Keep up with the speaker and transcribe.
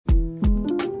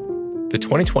The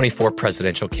 2024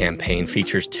 presidential campaign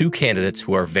features two candidates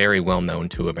who are very well known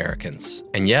to Americans.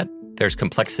 And yet, there's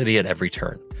complexity at every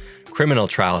turn. Criminal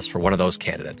trials for one of those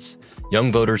candidates. Young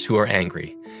voters who are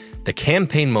angry. The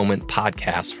Campaign Moment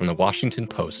podcast from the Washington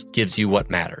Post gives you what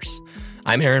matters.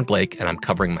 I'm Aaron Blake, and I'm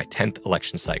covering my 10th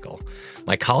election cycle.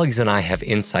 My colleagues and I have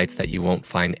insights that you won't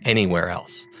find anywhere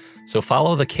else. So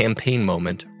follow The Campaign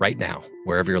Moment right now,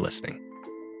 wherever you're listening.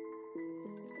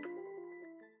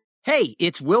 Hey,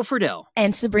 it's Will Friedle.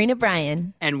 And Sabrina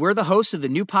Bryan. And we're the hosts of the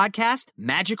new podcast,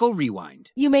 Magical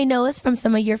Rewind. You may know us from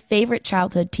some of your favorite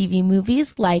childhood TV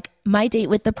movies like My Date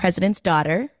with the President's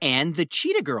Daughter. And the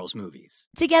Cheetah Girls movies.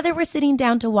 Together, we're sitting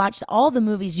down to watch all the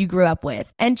movies you grew up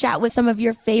with and chat with some of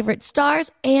your favorite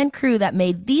stars and crew that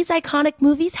made these iconic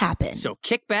movies happen. So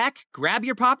kick back, grab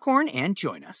your popcorn, and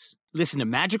join us. Listen to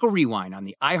Magical Rewind on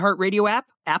the iHeartRadio app,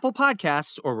 Apple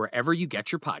Podcasts, or wherever you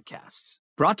get your podcasts.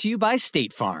 Brought to you by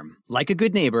State Farm. Like a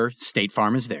good neighbor, State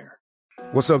Farm is there.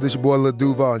 What's up, this your boy Lil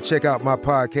Duval, and check out my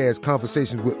podcast,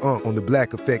 Conversations with Unc, on the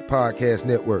Black Effect Podcast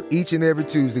Network. Each and every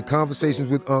Tuesday,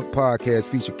 Conversations with Unc podcast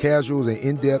feature casual and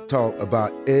in-depth talk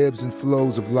about ebbs and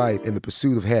flows of life and the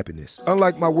pursuit of happiness.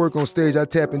 Unlike my work on stage, I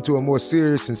tap into a more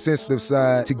serious and sensitive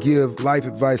side to give life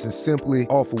advice and simply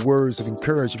offer words of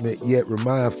encouragement, yet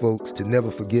remind folks to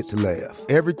never forget to laugh.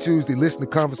 Every Tuesday, listen to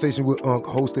Conversation with Unc,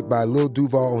 hosted by Lil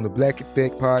Duval on the Black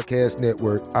Effect Podcast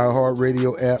Network,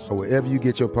 iHeartRadio app, or wherever you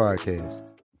get your podcasts.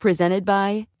 Presented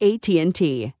by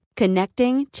AT&T.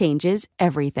 Connecting changes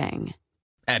everything.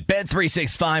 At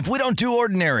Bet365, we don't do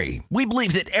ordinary. We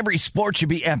believe that every sport should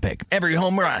be epic. Every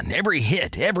home run, every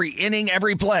hit, every inning,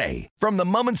 every play. From the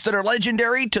moments that are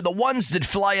legendary to the ones that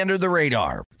fly under the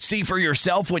radar. See for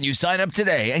yourself when you sign up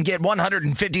today and get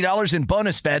 $150 in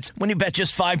bonus bets when you bet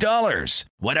just $5.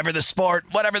 Whatever the sport,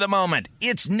 whatever the moment,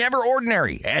 it's never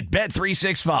ordinary at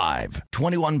Bet365.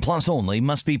 21 plus only.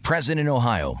 Must be present in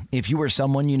Ohio. If you or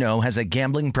someone you know has a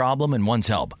gambling problem and wants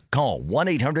help, call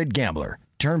 1-800-GAMBLER.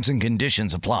 Terms and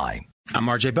conditions apply. I'm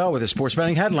RJ Bell with the sports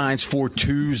betting headlines for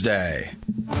Tuesday.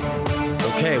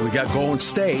 Okay, we got Golden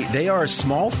State. They are a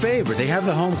small favorite. They have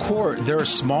the home court. They're a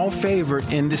small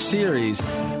favorite in the series.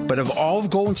 But of all of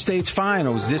Golden State's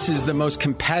finals, this is the most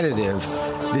competitive.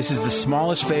 This is the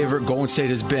smallest favorite Golden State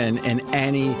has been in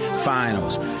any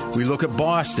finals. We look at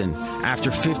Boston.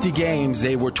 After 50 games,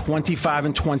 they were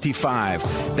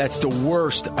 25-25. That's the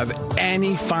worst of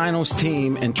any finals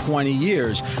team in 20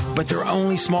 years. But they're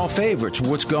only small favorites.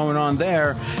 What's going on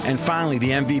there? And finally,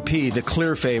 the MVP, the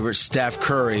clear favorite, Steph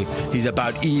Curry. He's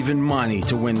about even money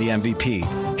to win the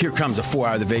MVP. Here comes a 4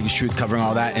 Hour The Vegas Truth covering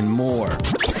all that and more.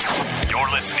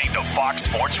 You're listening to Fox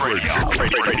Sports Radio.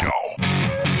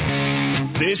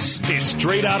 This is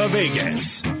Straight Out of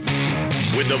Vegas.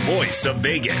 With the voice of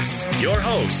Vegas, your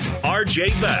host,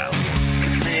 RJ Bell.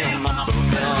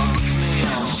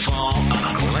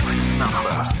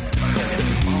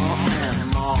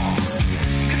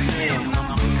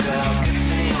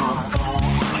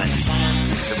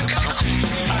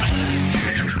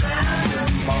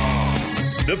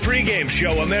 The pregame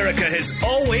show America has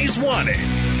always wanted.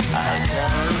 I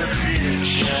doubt the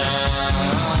future.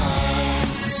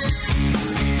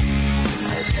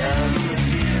 I doubt the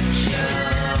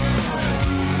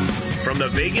future. From the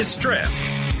Vegas Strip,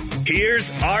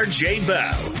 here's RJ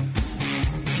Bell.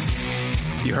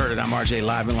 You heard it. I'm RJ,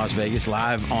 live in Las Vegas,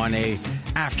 live on a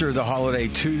after the holiday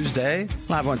Tuesday,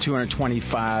 live on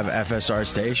 225 FSR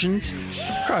stations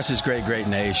across this great, great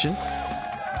nation.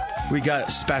 We got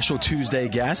a special Tuesday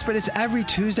guest, but it's every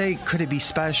Tuesday. Could it be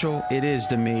special? It is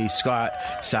to me. Scott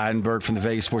Seidenberg from the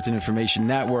Vegas Sports and Information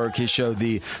Network. His show,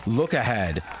 The Look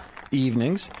Ahead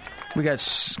Evenings. We got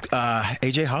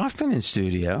AJ Hoffman in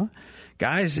studio.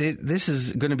 Guys, this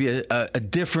is going to be a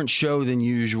different show than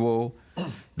usual.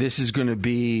 This is going to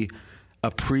be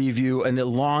a preview, an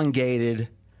elongated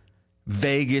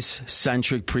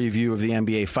Vegas-centric preview of the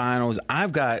NBA Finals.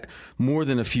 I've got more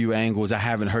than a few angles I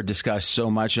haven't heard discussed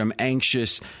so much. I'm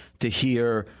anxious to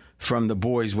hear from the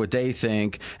boys what they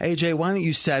think. AJ, why don't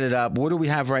you set it up? What do we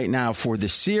have right now for the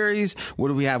series? What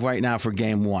do we have right now for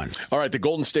Game 1? All right, the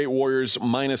Golden State Warriors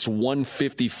minus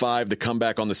 155. The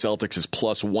comeback on the Celtics is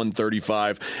plus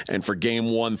 135. And for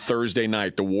Game 1 Thursday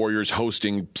night, the Warriors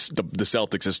hosting the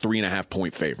Celtics as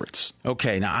 3.5-point favorites.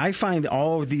 Okay, now I find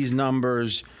all of these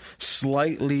numbers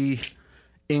slightly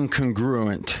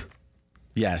incongruent.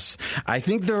 Yes, I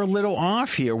think they're a little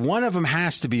off here. One of them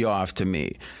has to be off to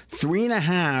me.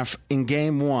 3.5 in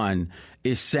Game 1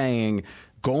 is saying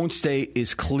Golden State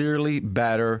is clearly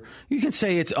better. You can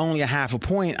say it's only a half a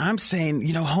point. I'm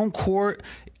saying, home court,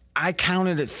 I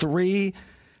counted at 3,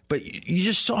 but you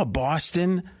just saw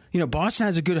Boston Boston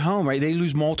has a good home, right? They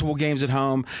lose multiple games at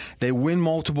home. They win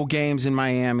multiple games in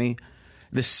Miami.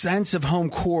 The sense of home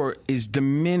court is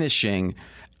diminishing.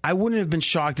 I wouldn't have been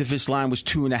shocked if this line was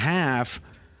 2.5.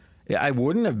 I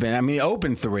wouldn't have been. I mean, it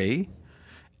opened 3.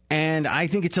 And I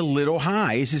think it's a little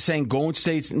high. This is saying Golden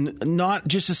State's not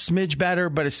just a smidge better,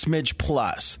 but a smidge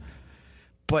plus.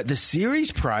 But the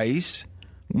series price,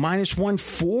 minus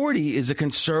 140, is a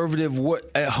conservative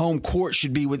what a home court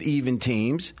should be with even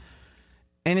teams.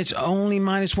 And it's only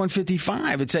minus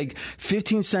 155. It's like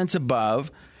 15 cents above.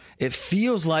 It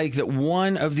feels like that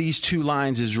one of these two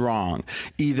lines is wrong.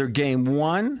 Either game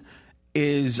 1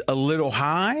 is a little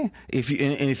high. If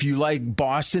you like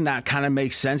Boston, that kind of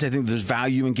makes sense. I think there's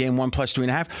value in game 1 plus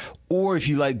 3.5. Or if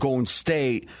you like Golden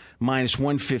State, minus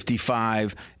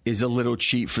 155 is a little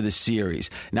cheap for the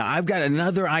series. Now, I've got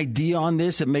another idea on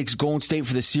this that makes Golden State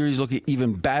for the series look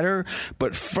even better.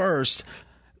 But first,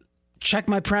 check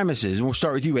my premises, and we'll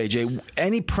start with you, AJ.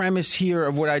 Any premise here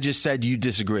of what I just said you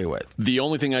disagree with? The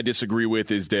only thing I disagree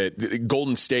with is that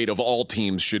Golden State, of all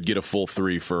teams, should get a full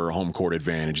 3 for home court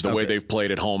advantage. The way they've played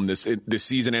at home this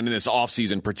season and in this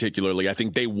offseason particularly, I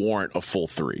think they warrant a full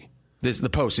 3.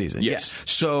 The postseason. Yes. Yeah.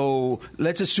 So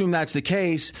let's assume that's the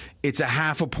case. It's a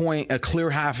clear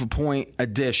half a point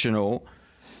additional.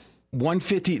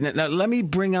 150. Now, let me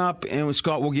bring up, and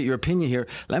Scott, we'll get your opinion here.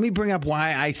 Let me bring up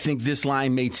why I think this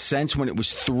line made sense when it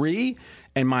was 3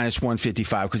 and minus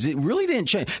 155, because it really didn't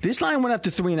change. This line went up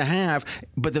to 3.5,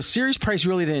 but the series price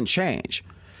really didn't change.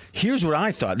 Here's what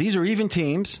I thought. These are even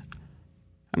teams.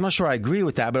 I'm not sure I agree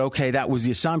with that, but okay, that was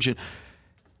the assumption.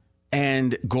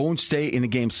 And Golden State in the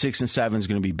game 6 and 7 is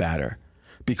going to be better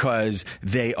because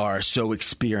they are so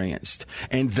experienced.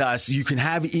 And thus, you can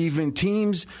have even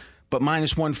teams, but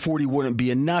minus 140 wouldn't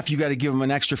be enough. You got to give them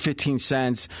an extra 15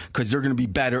 cents because they're going to be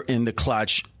better in the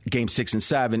clutch game 6 and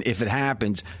 7 if it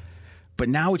happens. But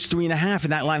now it's 3.5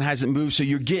 and that line hasn't moved. So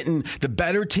you're getting the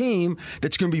better team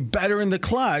that's going to be better in the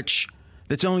clutch.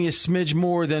 That's only a smidge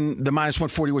more than the minus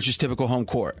 140, which is typical home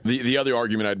court. The other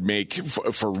argument I'd make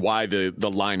for why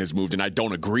the line has moved, and I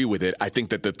don't agree with it, I think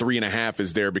that the 3.5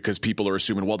 is there because people are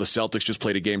assuming, well, the Celtics just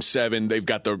played a game 7. They've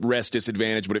got the rest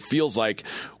disadvantage. But it feels like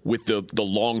with the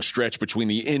long stretch between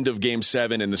the end of game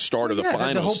 7 and the start of the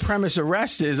finals. The whole premise of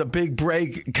rest is a big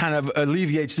break kind of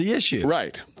alleviates the issue.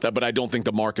 Right. But I don't think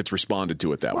the market's responded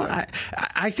to it that way.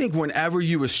 I think whenever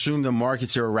you assume the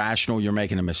markets are irrational, you're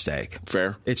making a mistake.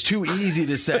 Fair. It's too easy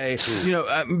to say,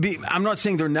 I'm not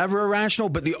saying they're never irrational,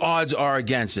 but the odds are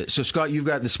against it. So, Scott, you've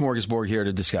got the smorgasbord here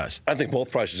to discuss. I think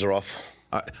both prices are off.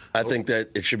 I think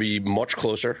that it should be much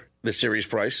closer, the series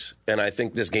price, and I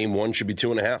think this game 1 should be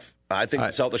 2.5. I think the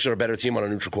Celtics are a better team on a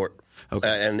neutral court.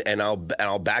 Okay. And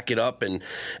I'll back it up, and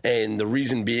the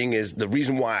reason being is the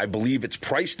reason why I believe it's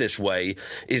priced this way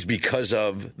is because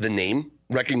of the name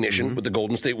recognition with the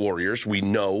Golden State Warriors. We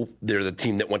know they're the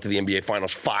team that went to the NBA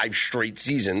Finals 5 straight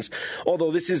seasons,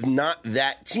 although this is not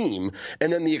that team.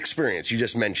 And then the experience, you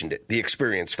just mentioned it, the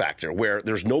experience factor, where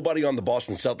there's nobody on the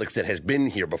Boston Celtics that has been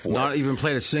here before. Not even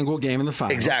played a single game in the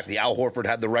finals. Exactly. Al Horford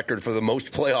had the record for the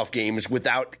most playoff games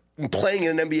without playing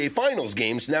in an NBA Finals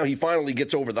game, so now he finally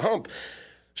gets over the hump.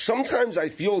 Sometimes I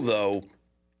feel, though,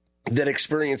 that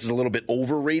experience is a little bit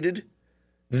overrated.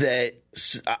 That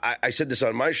I said this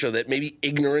on my show, that maybe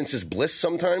ignorance is bliss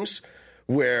sometimes,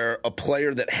 where a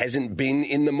player that hasn't been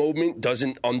in the moment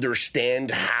doesn't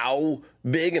understand how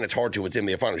big, and it's hard to, it's in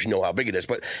the finals, you know how big it is,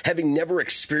 but having never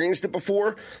experienced it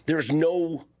before, there's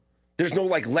no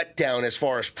like letdown as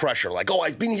far as pressure. Like,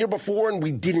 I've been here before and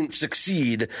we didn't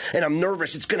succeed and I'm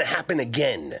nervous it's going to happen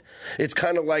again. It's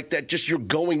kind of like that, just you're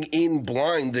going in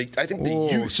blind. I think the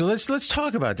youth. So let's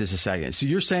talk about this a second. So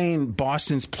you're saying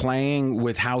Boston's playing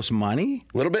with house money?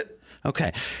 A little bit.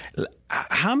 Okay.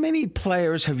 How many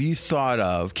players have you thought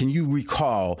of, can you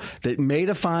recall, that made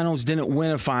a finals, didn't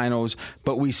win a finals,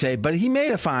 but we say, but he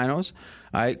made a finals?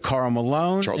 All right, Karl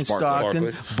Malone in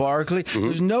Stockton, Barkley.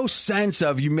 There's no sense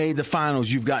of you made the finals,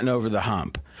 you've gotten over the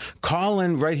hump.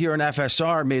 Colin, right here on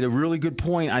FSR, made a really good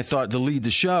point, I thought, to lead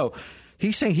the show.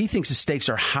 He's saying he thinks the stakes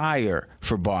are higher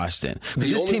for Boston.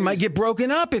 This team might get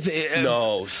broken up if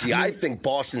No, see, I think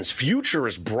Boston's future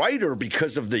is brighter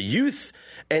because of the youth,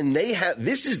 and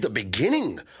this is the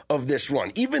beginning of this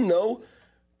run, even though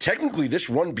technically this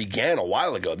run began a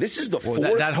while ago. This is the fourth.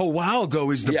 That whole while ago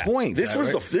is the point. This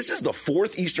is the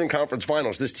fourth Eastern Conference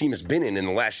Finals this team has been in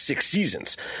the last 6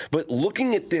 seasons. But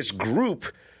looking at this group,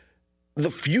 the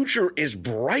future is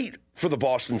bright for the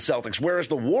Boston Celtics, whereas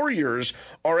the Warriors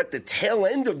are at the tail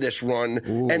end of this run,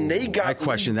 and I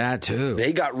question that too.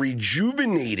 They got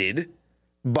rejuvenated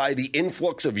by the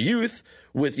influx of youth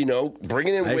with,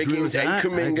 bringing in Wiggins and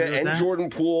Kuminga and Jordan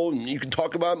Poole, and you can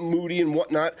talk about Moody and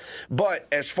whatnot. But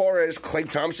as far as Klay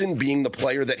Thompson being the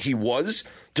player that he was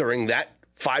during that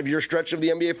 5-year stretch of the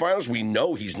NBA Finals, we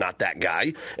know he's not that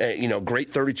guy.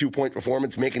 Great 32-point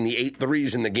performance, making the 8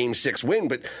 threes in the Game 6 win,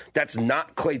 but that's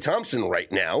not Klay Thompson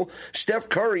right now. Steph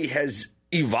Curry has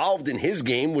evolved in his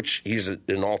game, which he's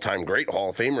an all-time great,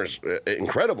 Hall of Famer, is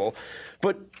incredible.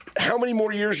 But how many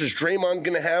more years is Draymond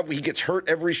going to have? He gets hurt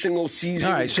every single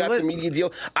season. He's got the media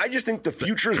deal. I just think the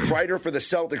future is brighter for the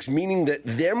Celtics, meaning that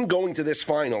them going to this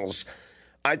finals,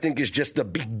 I think, is just the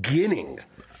beginning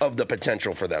of the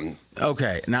potential for them.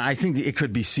 Okay. Now, I think it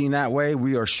could be seen that way.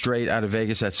 We are straight out of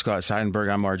Vegas at Scott Seidenberg.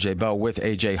 I'm RJ Bell with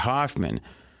AJ Hoffman.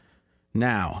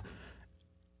 Now,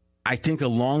 I think a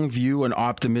long view, an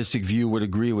optimistic view would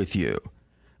agree with you.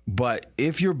 But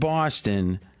if you're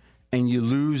Boston and you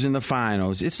lose in the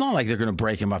finals, it's not like they're going to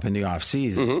break them up in the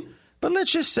offseason. Mm-hmm. But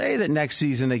let's just say that next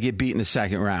season they get beat in the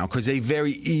second round because they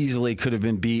very easily could have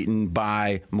been beaten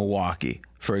by Milwaukee,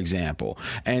 for example.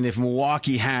 And if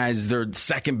Milwaukee has their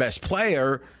second best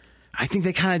player, I think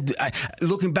they kind of,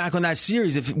 looking back on that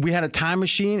series, if we had a time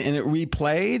machine and it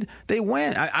replayed, they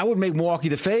win. I would make Milwaukee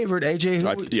the favorite.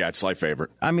 AJ, it's slight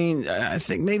favorite. I mean, I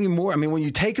think maybe more. I mean, when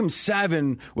you take them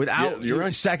 7 without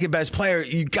your second best player,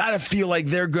 you got to feel like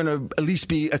they're going to at least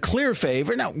be a clear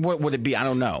favorite. Now, what would it be? I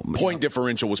don't know. Point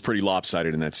differential was pretty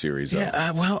lopsided in that series, though.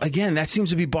 Yeah, well, again, that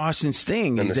seems to be Boston's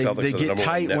thing. And the Celtics they get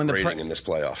tight when in this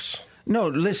playoffs. No,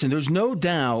 listen, there's no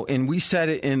doubt, and we said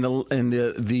it in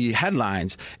the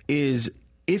headlines, is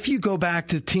if you go back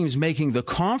to teams making the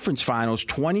conference finals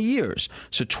 20 years,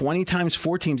 so 20 times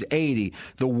 4 teams, 80,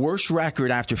 the worst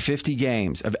record after 50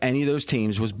 games of any of those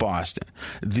teams was Boston.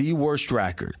 The worst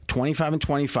record,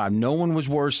 25-25. No one was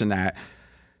worse than that.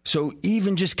 So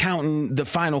even just counting the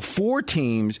final 4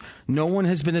 teams, no one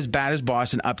has been as bad as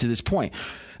Boston up to this point.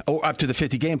 Or up to the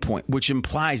 50-game point, which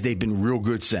implies they've been real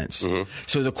good since. Mm-hmm.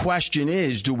 So the question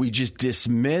is, do we just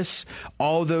dismiss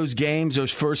all those games, those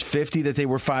first 50 that they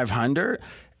were 500?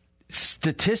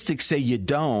 Statistics say you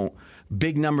don't.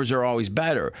 Big numbers are always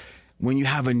better. When you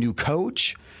have a new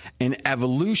coach and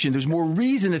evolution, there's more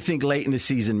reason to think late in the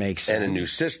season makes sense. And a new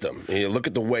system. You look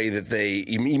at the way that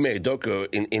Ime Udoka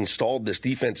installed this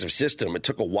defensive system. It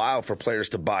took a while for players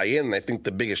to buy in, and I think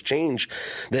the biggest change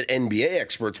that NBA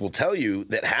experts will tell you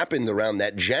that happened around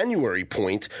that January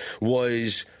point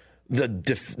was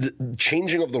the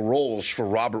changing of the roles for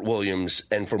Robert Williams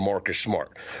and for Marcus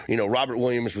Smart. Robert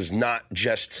Williams was not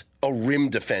just a rim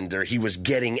defender. He was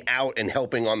getting out and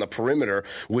helping on the perimeter,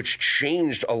 which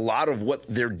changed a lot of what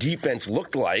their defense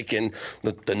looked like. And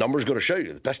the numbers go to show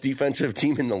you, the best defensive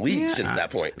team in the league since that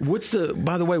point.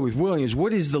 By the way, with Williams,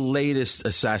 what is the latest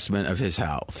assessment of his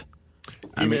health?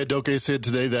 Ime Udoka said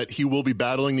today that he will be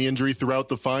battling the injury throughout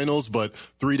the finals, but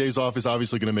 3 days off is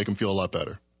obviously going to make him feel a lot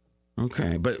better.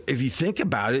 Okay, but if you think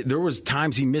about it, there was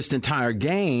times he missed entire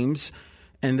games,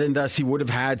 and then thus he would have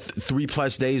had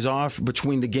 3+ days off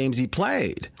between the games he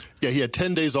played. Yeah, he had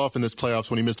 10 days off in this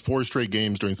playoffs when he missed 4 straight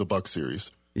games during the Bucks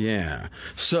series. Yeah,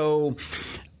 so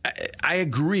I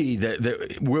agree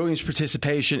that Williams'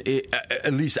 participation,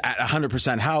 at least at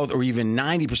 100% health or even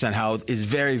 90% health, is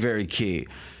very, very key.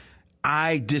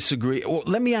 I disagree. Well,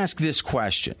 let me ask this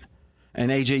question,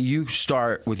 and AJ, you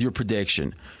start with your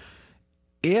prediction.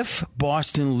 If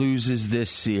Boston loses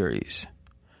this series,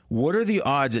 what are the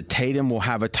odds that Tatum will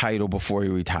have a title before he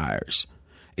retires?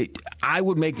 I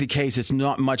would make the case it's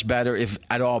not much better, if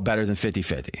at all better, than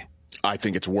 50-50. I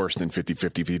think it's worse than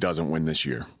 50-50 if he doesn't win this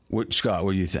year. Scott,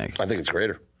 what do you think? I think it's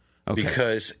greater. Okay.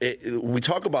 Because we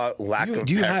talk about lack of...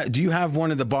 Do you have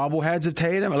one of the bobbleheads of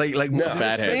Tatum? Like no,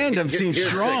 fandom seems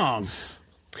strong.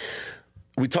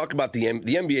 We talk about the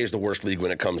NBA is the worst league when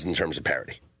it comes in terms of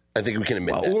parity. I think we can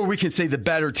admit that. Or we can say the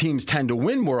better teams tend to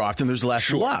win more often. There's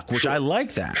less luck, which I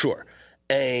like that. Sure.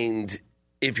 And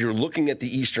if you're looking at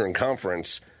the Eastern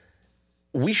Conference,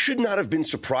 we should not have been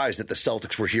surprised that the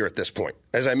Celtics were here at this point.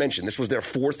 As I mentioned, this was their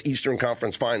 4th Eastern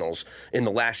Conference Finals in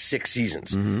the last 6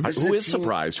 seasons. Mm-hmm. Who is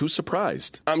surprised? Who's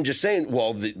surprised? I'm just saying,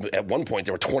 at one point,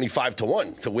 they were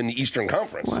 25-1 to win the Eastern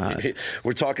Conference. Wow.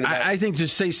 We're talking about... I think to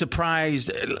say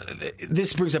surprised,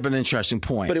 this brings up an interesting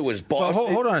point. But it was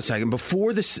Boston... Hold on a second.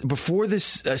 Before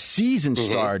this season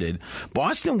started,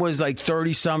 Boston was like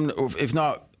 30-some, if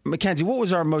not... Mackenzie, what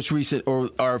was our most recent or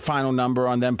our final number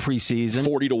on them preseason?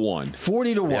 40-1.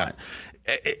 40-1.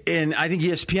 Yeah. And I think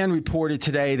ESPN reported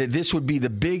today that this would be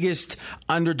the biggest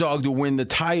underdog to win the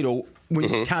title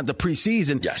when you count the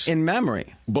preseason in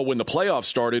memory. But when the playoffs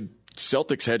started,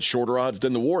 Celtics had shorter odds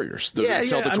than the Warriors. The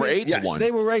Celtics were 8-1.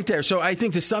 They were right there. So I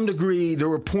think to some degree there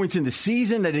were points in the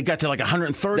season that it got to like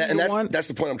 130-1. That's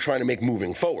the point I'm trying to make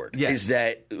moving forward. Yes. Is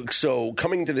that so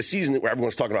coming into the season where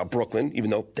everyone's talking about Brooklyn, even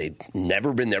though they'd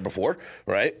never been there before,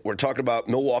 right? We're talking about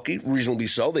Milwaukee, reasonably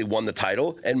so. They won the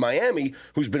title. And Miami,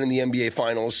 who's been in the NBA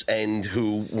Finals and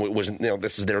who was,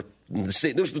 this was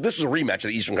a rematch of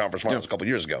the Eastern Conference Finals a couple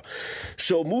years ago.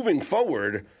 So moving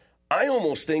forward, I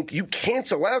almost think you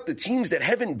cancel out the teams that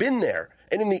haven't been there.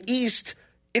 And in the East,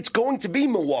 it's going to be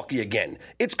Milwaukee again.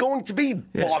 It's going to be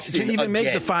Boston To even again.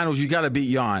 make the finals, you got to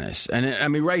beat Giannis. And I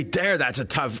mean, right there, that's a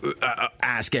tough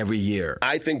ask every year.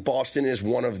 I think Boston is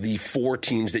one of the 4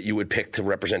 teams that you would pick to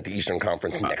represent the Eastern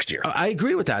Conference next year. I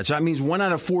agree with that. So that means 1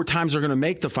 out of 4 times they're going to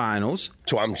make the finals.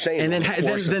 So I'm saying, and then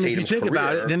if you think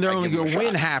about it, then they're only going to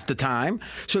win half the time.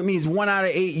 So it means 1 out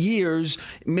of 8 years.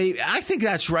 I think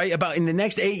that's right. About in the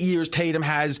next 8 years, Tatum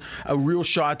has a real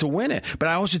shot to win it. But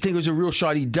I also think there's a real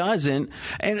shot he doesn't.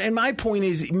 And my point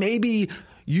is maybe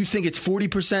you think it's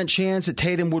 40% chance that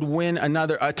Tatum would win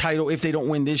a title if they don't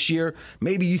win this year.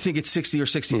 Maybe you think it's 60 or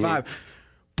 65.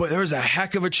 But there's a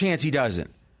heck of a chance he doesn't.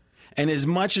 And as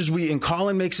much as and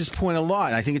Colin makes this point a lot,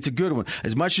 and I think it's a good one,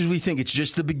 as much as we think it's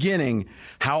just the beginning,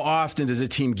 how often does a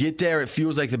team get there? It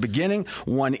feels like the beginning,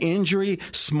 one injury,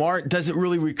 Smart doesn't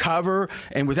really recover,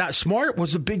 and without Smart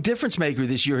was a big difference maker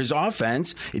this year, his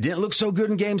offense. It didn't look so good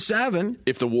in Game 7.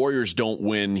 If the Warriors don't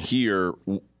win here,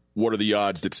 what are the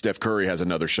odds that Steph Curry has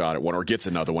another shot at one or gets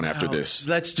another one after this?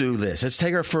 Let's do this. Let's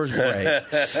take our first break. I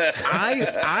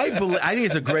think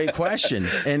it's a great question,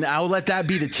 and I'll let that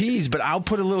be the tease, but I'll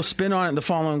put a little spin on it in the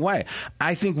following way.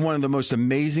 I think one of the most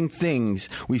amazing things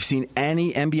we've seen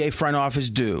any NBA front office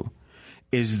do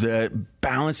is the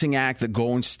balancing act that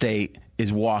Golden State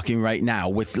is walking right now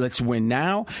with let's win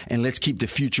now and let's keep the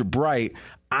future bright.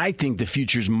 I think the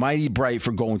future's mighty bright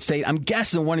for Golden State. I'm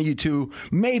guessing one of you two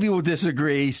maybe will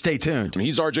disagree. Stay tuned.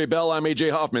 He's RJ Bell. I'm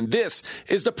AJ Hoffman. This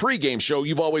is the pregame show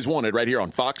you've always wanted right here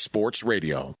on Fox Sports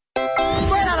Radio.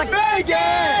 Straight out of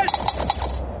Vegas!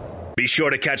 Be sure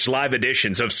to catch live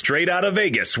editions of Straight Out of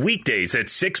Vegas weekdays at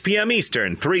 6 p.m.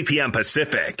 Eastern, 3 p.m.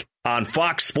 Pacific on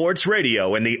Fox Sports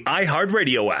Radio and the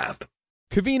iHeartRadio app.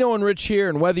 Covino and Rich here,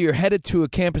 and whether you're headed to a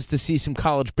campus to see some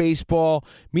college baseball,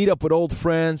 meet up with old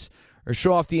friends, or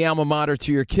show off the alma mater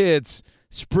to your kids,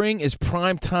 spring is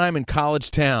prime time in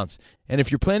college towns. And if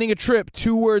you're planning a trip,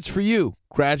 2 words for you: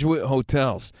 Graduate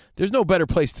Hotels. There's no better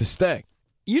place to stay.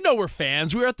 You know we're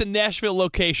fans. We were at the Nashville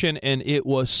location, and it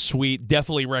was sweet.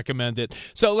 Definitely recommend it.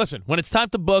 So listen, when it's time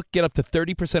to book, get up to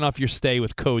 30% off your stay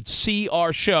with code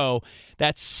CRSHOW.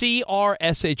 That's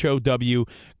CRSHOW.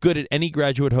 Good at any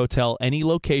Graduate Hotel, any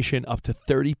location, up to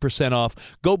 30% off.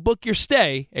 Go book your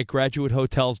stay at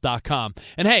graduatehotels.com.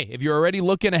 And hey, if you're already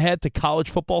looking ahead to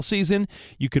college football season,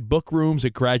 you could book rooms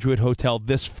at Graduate Hotel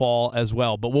this fall as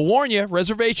well. But we'll warn you,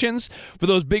 reservations for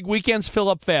those big weekends fill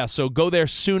up fast, so go there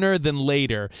sooner than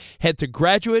later. Head to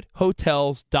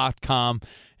graduatehotels.com.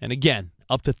 And again,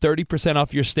 up to 30%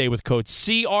 off your stay with code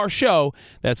CRSHOW.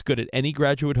 That's good at any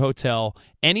Graduate Hotel,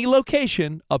 any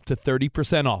location, up to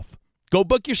 30% off. Go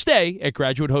book your stay at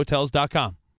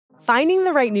graduatehotels.com. Finding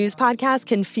the right news podcast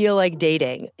can feel like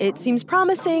dating. It seems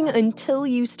promising until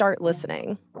you start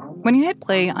listening. When you hit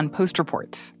play on Post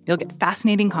Reports, you'll get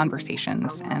fascinating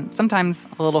conversations and sometimes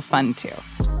a little fun, too.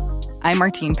 I'm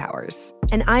Martine Powers.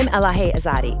 And I'm Elahe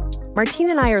Azadi. Martine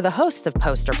and I are the hosts of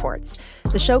Post Reports.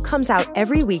 The show comes out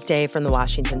every weekday from The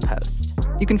Washington Post.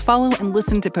 You can follow and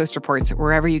listen to Post Reports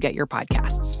wherever you get your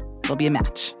podcasts. It'll be a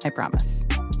match, I promise.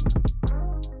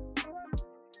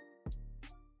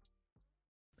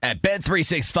 At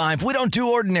Bet365, we don't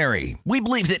do ordinary. We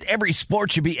believe that every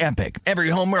sport should be epic. Every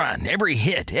home run, every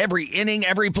hit, every inning,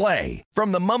 every play.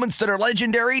 From the moments that are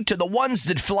legendary to the ones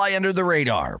that fly under the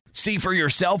radar. See for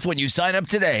yourself when you sign up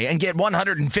today and get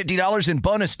 $150 in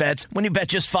bonus bets when you bet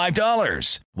just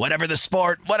 $5. Whatever the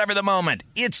sport, whatever the moment,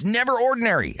 it's never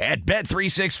ordinary at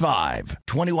Bet365.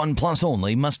 21 plus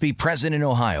only. Must be present in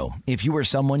Ohio. If you or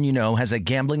someone you know has a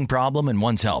gambling problem and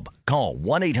wants help, call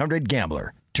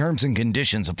 1-800-GAMBLER. Terms and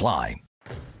conditions apply.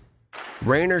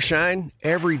 Rain or shine,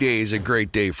 every day is a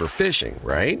great day for fishing,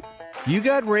 right? You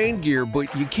got rain gear,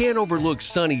 but you can't overlook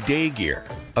sunny day gear.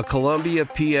 A Columbia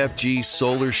PFG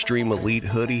Solar Stream Elite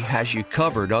hoodie has you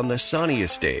covered on the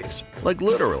sunniest days. Like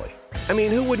literally. I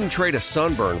mean, who wouldn't trade a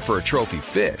sunburn for a trophy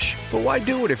fish? But why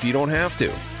do it if you don't have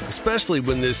to? Especially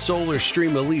when this Solar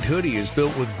Stream Elite hoodie is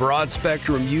built with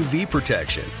broad-spectrum UV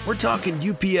protection. We're talking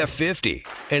UPF 50,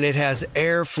 and it has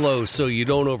airflow so you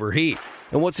don't overheat.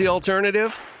 And what's the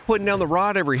alternative? Putting down the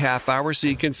rod every half hour so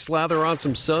you can slather on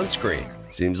some sunscreen.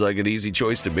 Seems like an easy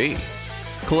choice to me.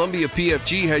 Columbia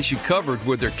PFG has you covered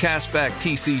with their Castback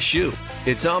TC shoe.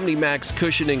 Its OmniMax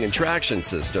cushioning and traction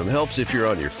system helps if you're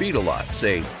on your feet a lot,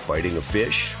 say, fighting a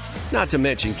fish. Not to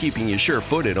mention keeping you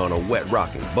sure-footed on a wet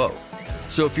rocking boat.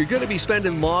 So if you're going to be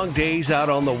spending long days out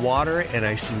on the water, and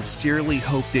I sincerely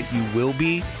hope that you will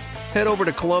be, head over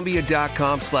to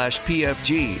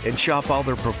Columbia.com/PFG and shop all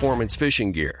their performance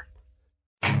fishing gear.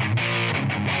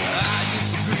 I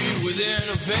disagree with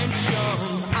intervention.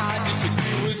 I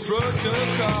disagree with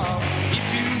protocol.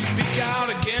 If you speak out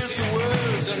against the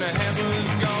word, then the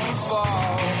heavens gonna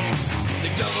fall. The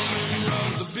government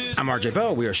runs the business. I'm RJ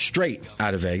Bell. We are straight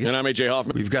out of Vegas. And I'm AJ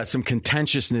Hoffman. We've got some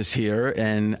contentiousness here,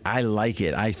 and I like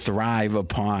it. I thrive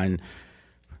upon,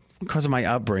 because of my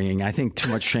upbringing, I think too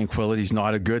much tranquility is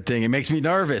not a good thing. It makes me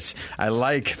nervous. I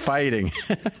like fighting.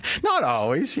 Not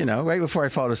always, right before I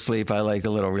fall asleep, I like a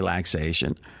little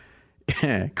relaxation.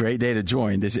 Great day to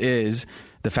join. This is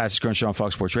the fastest growing show on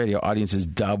Fox Sports Radio. Audience has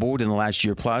doubled in the last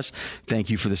year plus.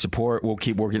 Thank you for the support. We'll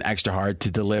keep working extra hard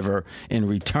to deliver in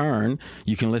return.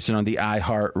 You can listen on the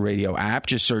iHeartRadio app.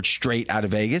 Just search Straight Out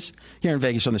of Vegas. Here in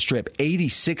Vegas on the Strip,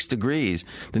 86 degrees.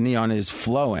 The neon is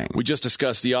flowing. We just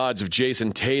discussed the odds of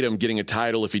Jason Tatum getting a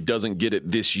title if he doesn't get it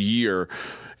this year.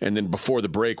 And then before the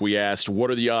break, we asked, what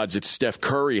are the odds that Steph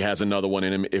Curry has another one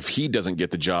in him if he doesn't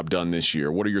get the job done this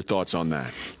year? What are your thoughts on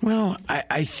that? Well,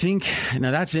 I think,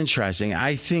 now that's interesting.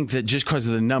 I think that just because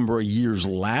of the number of years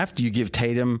left, you give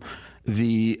Tatum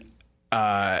the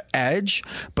edge.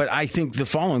 But I think the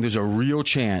following, there's a real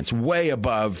chance, way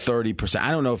above 30%. I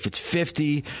don't know if it's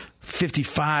 50,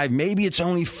 55, maybe it's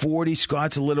only 40.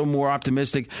 Scott's a little more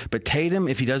optimistic. But Tatum,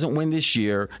 if he doesn't win this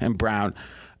year, and Brown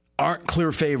aren't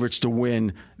clear favorites to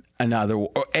win another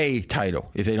or a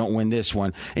title if they don't win this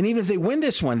one. And even if they win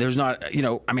this one, there's not,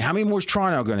 how many more is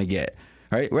Toronto going to get?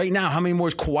 Right now, how many more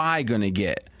is Kawhi going to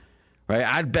get? Right?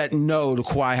 I'd bet no to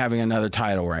Kawhi having another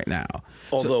title right now.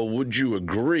 Although, would you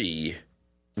agree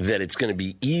that it's going to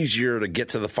be easier to get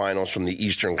to the finals from the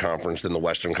Eastern Conference than the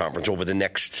Western Conference over the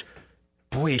next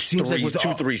it seems like with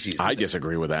 2-3 seasons? I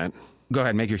disagree with that. Go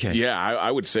ahead, make your case. Yeah,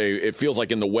 I would say it feels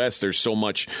like in the West there's so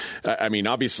much. I mean,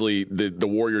 obviously the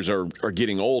Warriors are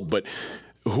getting old, but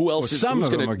who else? Some of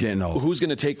them are getting old. Who's going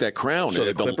to take that crown? So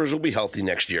the Clippers will be healthy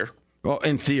next year. Well,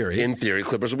 in theory. In theory,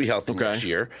 Clippers will be healthy next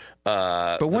year.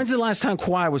 But when's the last time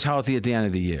Kawhi was healthy at the end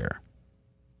of the year?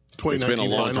 It's been a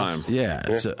long time.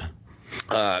 Yeah. So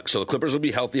the Clippers will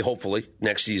be healthy, hopefully,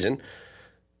 next season.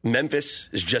 Memphis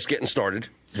is just getting started.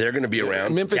 They're going to be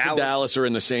around. Memphis and Dallas are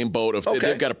in the same boat.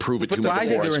 They've got to prove it to me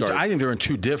before I start. I think they're in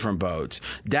two different boats.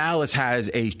 Dallas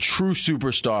has a true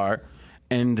superstar,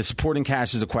 and the supporting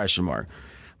cast is a question mark.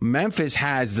 Memphis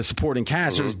has the supporting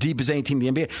cast, so as deep as any team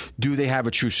in the NBA. Do they have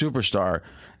a true superstar?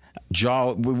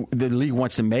 The league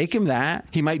wants to make him that.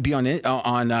 He might be on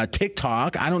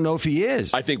TikTok. I don't know if he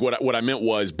is. I think what I meant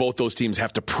was both those teams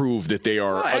have to prove that they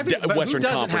are Western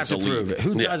Conference elite.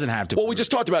 Who doesn't have to? Well, we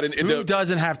just talked about it. Who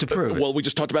doesn't have to prove it? Well, we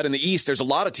just talked about in the East. There's a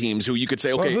lot of teams who you could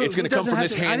say, okay, it's going to come from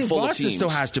this handful of teams. Boston still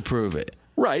has to prove it,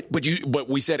 right? But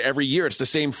we said every year it's the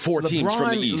same four teams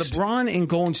from the East. LeBron and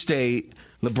Golden State.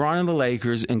 LeBron and the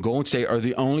Lakers and Golden State are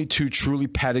the only two truly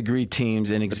pedigreed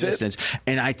teams in existence.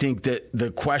 And I think that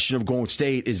the question of Golden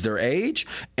State is their age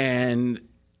and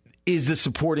is the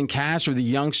supporting cast or the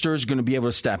youngsters going to be able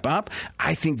to step up?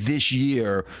 I think this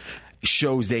year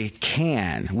shows they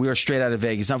can. We are straight out of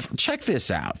Vegas. Now, check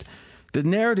this out. The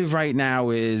narrative right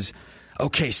now is,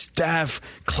 okay, Steph,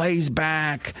 Clay's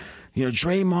back,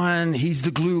 Draymond, he's the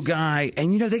glue guy.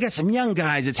 And, they got some young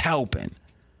guys that's helping.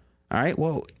 All right,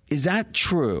 well, is that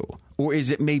true, or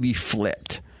is it maybe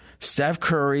flipped? Steph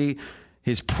Curry,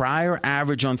 his prior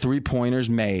average on three-pointers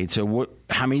made, so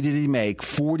how many did he make?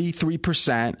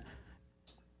 43%.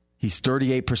 He's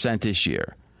 38% this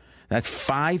year. That's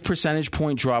 5 percentage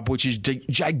point drop, which is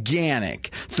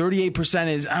gigantic. 38%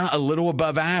 is a little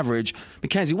above average.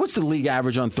 Mackenzie, what's the league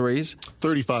average on threes?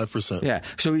 35%. Yeah,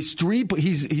 so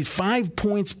he's 5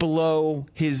 points below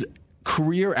his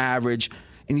career average,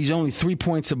 and he's only 3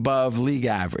 points above league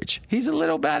average. He's a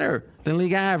little better than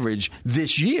league average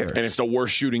this year. And it's the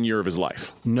worst shooting year of his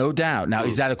life. No doubt. Now,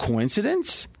 is that a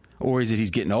coincidence? Or is it he's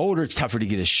getting older, it's tougher to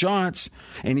get his shots?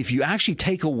 And if you actually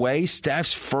take away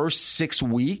Steph's first 6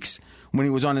 weeks when he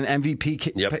was on an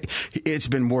MVP, it's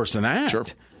been worse than that. Sure.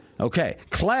 Okay.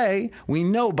 Clay, we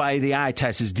know by the eye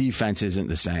test his defense isn't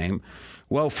the same.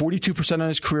 Well, 42% on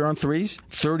his career on threes,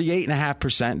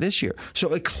 38.5% this year.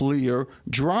 So a clear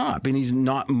drop, and he's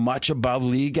not much above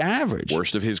league average.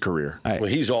 Worst of his career. Right. Well,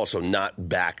 he's also not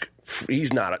back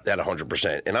he's not at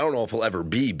 100%. And I don't know if he'll ever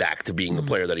be back to being the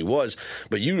player that he was.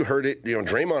 But you heard it,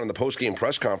 Draymond in the post-game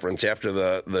press conference after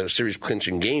the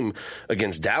series-clinching game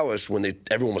against Dallas when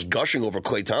everyone was gushing over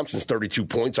Klay Thompson's 32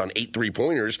 points on 8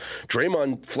 3-pointers.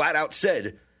 Draymond flat out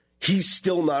said he's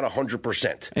still not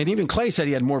 100%. And even Klay said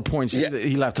he had more points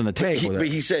he left on the table. But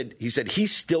he said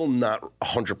he's still not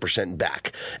 100%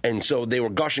 back. And so they were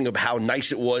gushing of how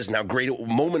nice it was and how great a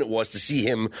moment it was to see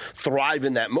him thrive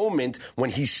in that moment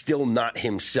when he's still not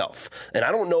himself. And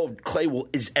I don't know if Klay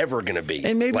is ever going to be.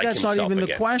 And maybe like that's not even again.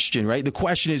 the question, right? The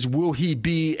question is, will he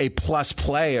be a plus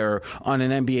player on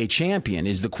an NBA champion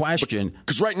is the question.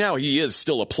 Because right now he is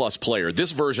still a plus player.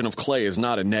 This version of Klay is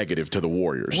not a negative to the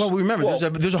Warriors. Well, remember,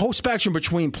 there's a whole spectrum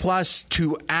between plus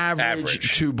to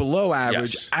average to below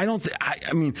average. Yes.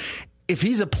 I mean, if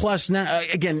he's a plus now,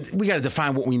 again, we got to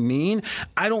define what we mean.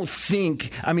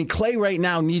 Klay right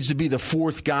now needs to be the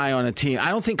fourth guy on a team.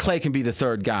 I don't think Klay can be the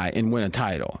third guy and win a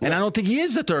title. And I don't think he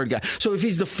is the third guy. So if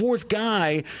he's the fourth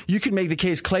guy, you could make the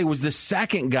case Klay was the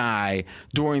second guy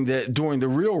during the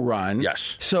real run.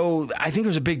 Yes. So I think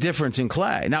there's a big difference in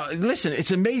Klay. Now, listen,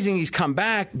 it's amazing he's come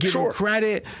back. Give him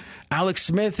credit. Alex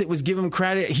Smith, it was give him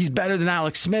credit. He's better than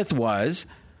Alex Smith was.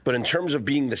 But in terms of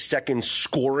being the second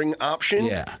scoring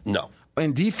option, no.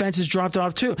 And defense has dropped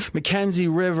off, too. Mackenzie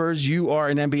Rivers, you are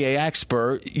an NBA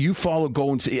expert. You follow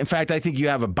Golden State. In fact, I think you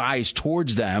have a bias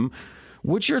towards them.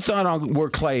 What's your thought on where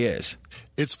Klay is?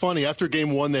 It's funny. After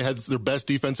game one, they had their best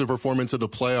defensive performance of the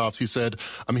playoffs. He said,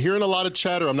 I'm hearing a lot of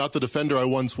chatter. I'm not the defender I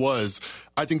once was.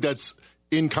 I think that's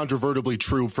incontrovertibly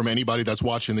true from anybody that's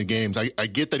watching the games. I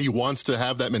get that he wants to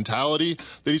have that mentality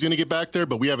that he's going to get back there,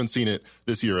 but we haven't seen it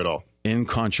this year at all.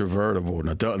 Incontrovertible.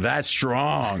 No, that's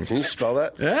strong. Can you spell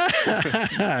that?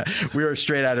 We are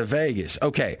straight out of Vegas.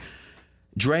 Okay.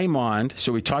 Draymond,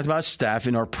 so we talked about Steph,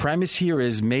 and our premise here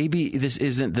is maybe this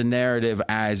isn't the narrative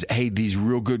as, hey, these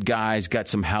real good guys got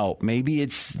some help. Maybe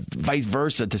it's vice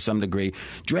versa to some degree.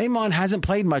 Draymond hasn't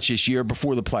played much this year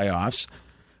before the playoffs,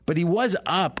 but he was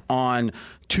up on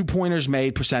 2-pointers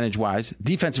made percentage-wise,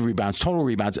 defensive rebounds, total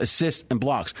rebounds, assists, and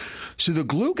blocks. So the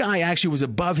glue guy actually was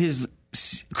above his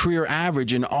career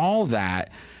average and all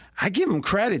that. I give him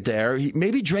credit there.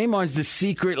 Maybe Draymond's the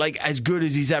secret, like as good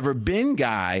as he's ever been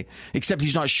guy, except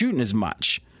he's not shooting as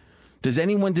much. Does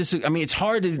anyone disagree? I mean, it's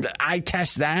hard to eye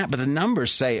test that, but the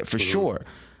numbers say it for sure.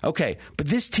 Okay, but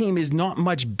this team is not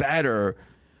much better.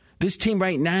 This team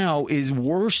right now is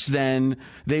worse than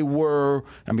they were.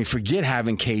 I mean, forget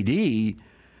having KD.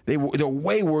 They're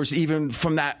way worse even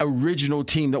from that original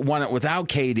team that won it without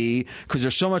KD because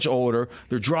they're so much older.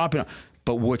 They're dropping.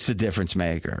 But what's the difference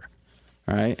maker?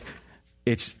 All right?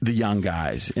 It's the young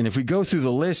guys. And if we go through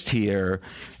the list here,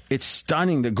 it's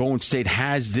stunning that Golden State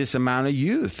has this amount of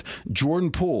youth.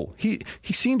 Jordan Poole, he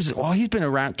seems, he's been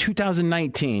around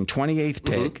 2019, 28th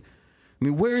pick. I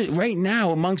mean, where right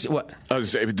now amongst what? I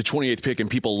was the 28th pick, and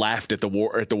people laughed at the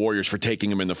Warriors for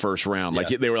taking him in the first round. Like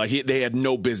they were like they had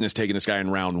no business taking this guy in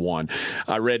round one.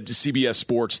 I read CBS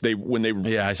Sports. They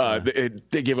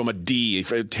gave him a D,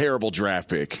 a terrible draft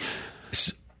pick.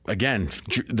 Again,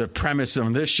 the premise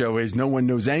on this show is no one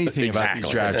knows anything about these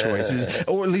draft choices,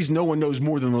 or at least no one knows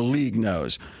more than the league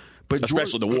knows. But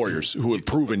especially the Warriors, who have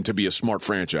proven to be a smart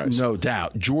franchise. No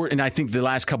doubt. And I think the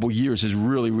last couple of years has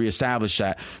really reestablished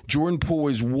that. Jordan Poole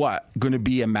is what? Going to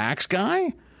be a max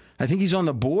guy? I think he's on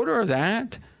the border of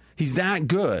that. He's that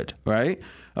good, right?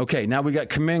 Okay, now we got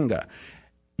Kuminga.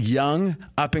 Young,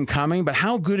 up and coming, but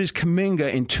how good is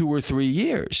Kuminga in 2 or 3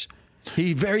 years?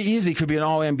 He very easily could be an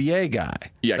all-NBA guy.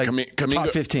 Yeah, like Kuminga, top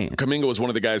 15. Kuminga was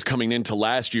one of the guys coming into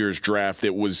last year's draft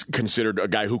that was considered a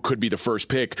guy who could be the first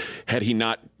pick had he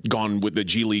not gone with the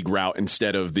G League route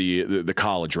instead of the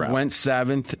college route. Went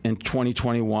 7th in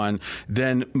 2021.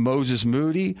 Then Moses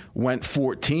Moody went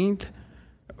 14th.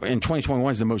 In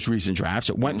 2021 is the most recent draft.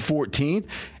 So it went 14th.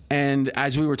 And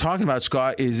as we were talking about,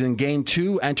 Scott, is in Game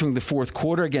 2, entering the fourth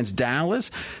quarter against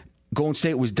Dallas. Golden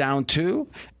State was down 2.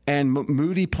 And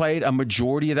Moody played a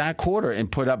majority of that quarter and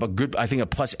put up a good, I think, a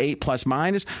 +8,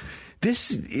 ±.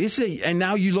 This is and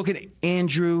now you look at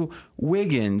Andrew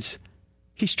Wiggins.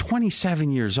 He's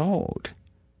 27 years old.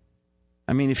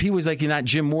 I mean, if he was like in that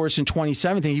Jim Morrison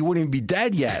 2017, he wouldn't even be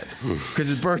dead yet because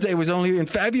his birthday was only in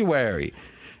February.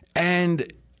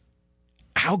 And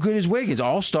how good is Wiggins?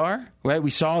 All-star, right?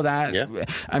 We saw that. Yeah.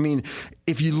 I mean,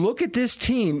 if you look at this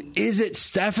team, is it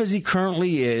Steph as he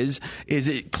currently is? Is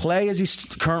it Klay as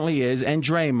he currently is and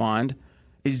Draymond?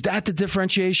 Is that the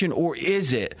differentiation, or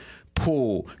is it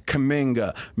Poole,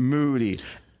 Kuminga, Moody?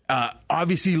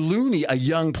 Obviously, Looney, a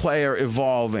young player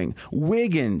evolving.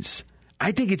 Wiggins,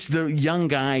 I think it's the young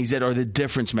guys that are the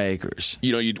difference makers.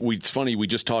 You know, it's funny, we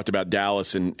just talked about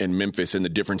Dallas and Memphis and the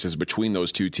differences between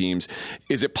those two teams.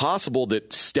 Is it possible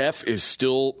that Steph is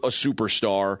still a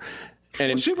superstar?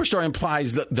 And superstar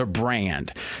implies the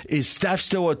brand. Is Steph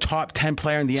still a top 10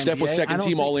 player in the NBA? Steph was second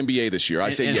team All-NBA this year. I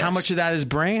say yes. And how much of that is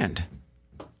brand?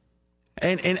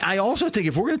 And I also think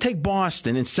if we're going to take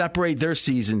Boston and separate their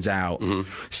seasons out,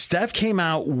 Steph came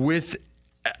out with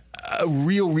a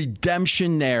real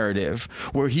redemption narrative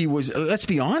where he was, let's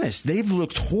be honest, they've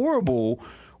looked horrible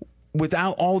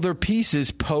without all their pieces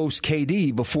post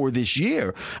KD before this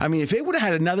year. I mean, if they would have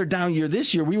had another down year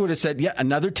this year, we would have said, yeah,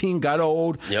 another team got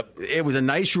old. Yep. It was a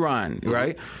nice run,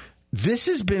 right? This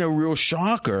has been a real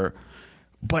shocker.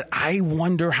 But I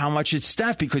wonder how much it's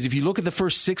Steph, because if you look at the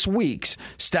first 6 weeks,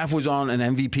 Steph was on an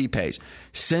MVP pace.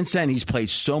 Since then, he's played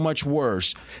so much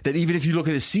worse that even if you look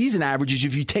at his season averages,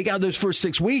 if you take out those first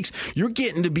 6 weeks, you're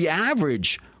getting to be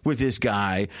average with this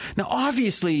guy. Now,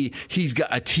 obviously, he's got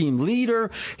a team leader.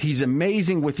 He's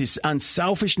amazing with his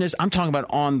unselfishness. I'm talking about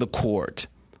on the court.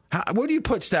 Where do you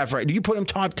put Steph right? Do you put him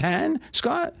top 10,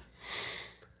 Scott?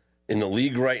 In the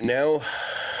league right now?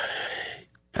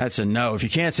 That's a no. If you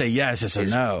can't say yes, it's a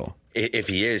no. If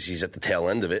he is, he's at the tail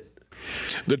end of it.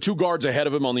 The two guards ahead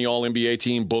of him on the All-NBA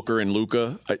team, Booker and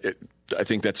Luka, I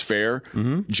think that's fair.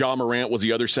 Ja Morant was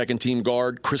the other second-team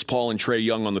guard. Chris Paul and Trae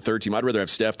Young on the third team. I'd rather have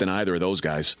Steph than either of those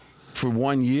guys. For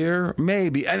 1 year,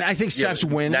 maybe. And I think Steph's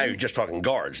winning. Now you're just talking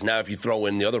guards. Now if you throw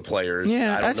in the other players,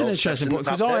 that's an interesting point,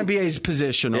 because All-NBA is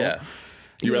positional. Yeah.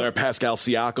 You'd rather have Pascal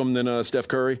Siakam than Steph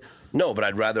Curry? No, but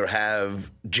I'd rather have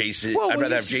Jason. I'd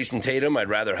rather have Jason Tatum. I'd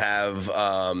rather have.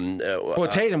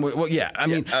 Tatum. Well, yeah. I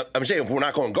mean, I'm saying if we're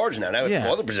not going guards now. Now it's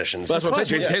other positions. That's what I'm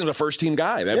saying. Jason Tatum's a first team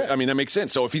guy. I mean, that makes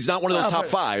sense. So if he's not one of those top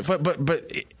five, but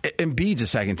Embiid's a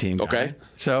second team guy. Okay.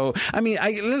 So I mean,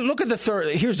 look at the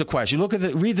third. Here's the question.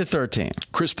 Read the third team.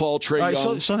 Chris Paul, Trae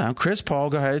Young. Slow down. Chris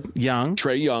Paul. Go ahead. Young.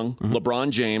 Trae Young.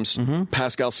 LeBron James.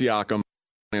 Pascal Siakam.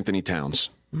 Anthony Towns.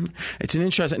 It's an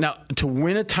interesting. Now, to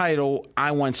win a title,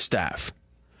 I want Steph.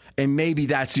 And maybe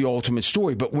that's the ultimate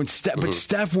story. But when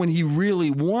Steph, when he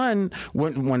really won,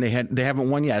 when they haven't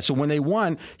won yet. So when they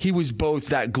won, he was both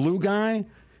that glue guy,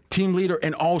 team leader,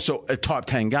 and also a top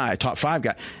 10 guy, a top 5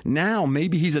 guy. Now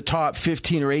maybe he's a top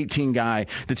 15 or 18 guy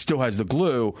that still has the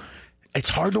glue. It's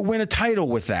hard to win a title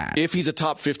with that. If he's a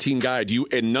top 15 guy,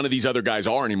 and none of these other guys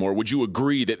are anymore, would you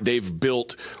agree that they've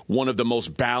built one of the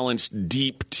most balanced,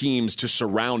 deep teams to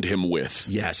surround him with?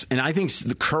 Yes. And I think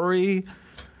the Curry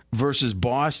versus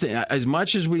Boston, as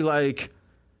much as we like,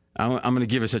 I'm going to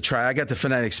give us a try. I got the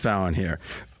phonetic spelling here.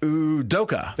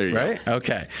 Udoka, there you right? go.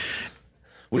 Okay.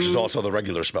 Which is also the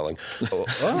regular spelling.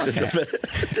 Okay.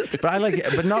 But I like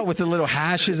it, but not with the little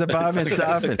hashes above and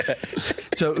stuff. And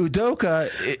so Udoka,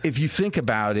 if you think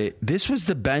about it, this was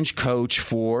the bench coach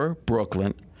for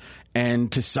Brooklyn,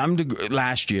 and to some degree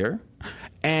last year,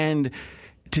 and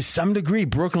to some degree,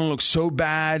 Brooklyn looked so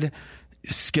bad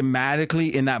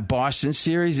schematically in that Boston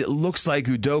series. It looks like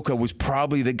Udoka was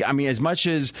probably the guy. I mean, as much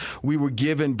as we were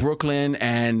given Brooklyn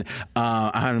and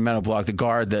I have a mental block, the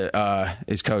guard that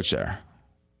is coach there.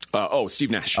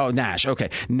 Steve Nash. Oh, Nash. Okay.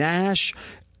 Nash,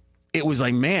 it was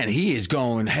like, man, he is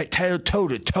going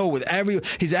toe-to-toe with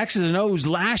his X's and O's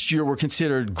last year were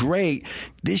considered great.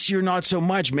 This year, not so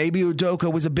much. Maybe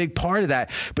Udoka was a big part of that,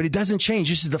 but it doesn't change.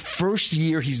 This is the first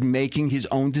year he's making his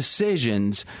own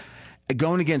decisions,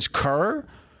 going against Kerr,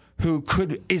 who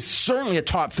is certainly a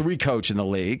top 3 coach in the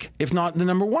league, if not the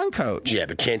number 1 coach. Yeah,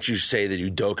 but can't you say that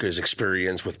Udoka's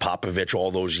experience with Popovich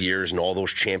all those years and all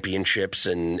those championships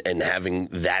and having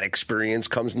that experience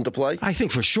comes into play? I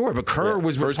think for sure, but Kerr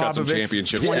was with got some Popovich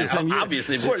championships.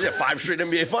 Obviously, of course, 5 straight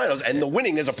NBA Finals, and the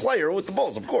winning as a player with the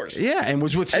Bulls, of course. Yeah, and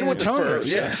was with San Antonio. The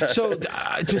Spurs, yeah. So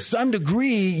to some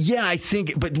degree, I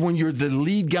think, but when you're the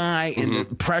lead guy and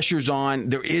the pressure's on,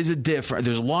 there is a difference.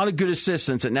 There's a lot of good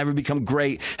assistants that never become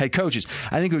great head coaches.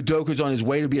 I think Udoka's on his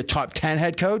way to be a top 10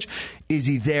 head coach. Is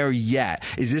he there yet?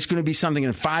 Is this going to be something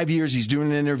in 5 years? He's doing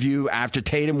an interview after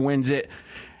Tatum wins it.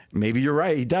 Maybe you're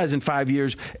right. He does in 5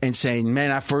 years and saying, man,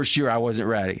 that first year I wasn't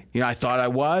ready. I thought I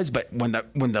was, but when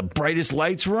the brightest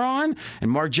lights were on and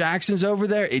Mark Jackson's over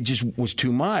there, it just was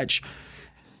too much.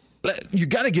 You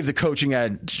got to give the coaching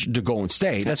edge to Golden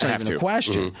State. That's not even a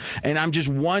question. And I'm just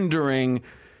wondering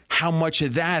how much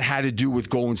of that had to do with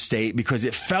Golden State, because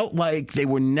it felt like they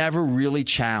were never really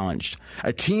challenged.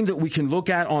 A team that we can look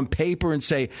at on paper and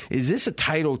say, is this a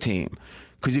title team?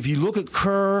 Because if you look at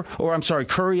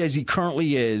Curry as he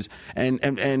currently is,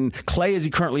 and Clay as he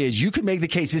currently is, you could make the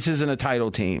case this isn't a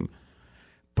title team.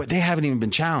 But they haven't even been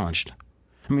challenged.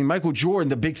 I mean, Michael Jordan,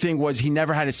 the big thing was he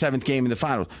never had a 7th game in the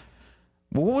finals.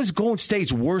 Well, what was Golden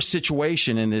State's worst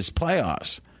situation in this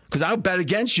playoffs? Because I would bet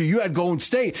against you. You had Golden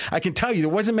State. I can tell you there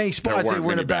wasn't many spots they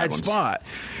were in a bad spot.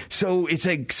 So it's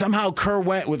like somehow Kerr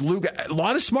went with Luka. A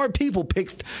lot of smart people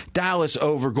picked Dallas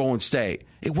over Golden State.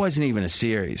 It wasn't even a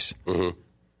series. Mm-hmm.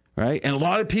 Right? And a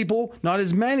lot of people, not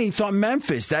as many, thought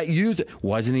Memphis, that youth,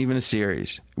 wasn't even a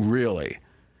series. Really.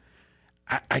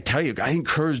 I tell you, I think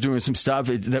Kerr's doing some stuff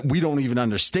that we don't even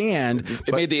understand.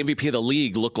 It made the MVP of the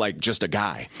league look like just a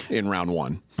guy in round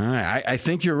one. All right, I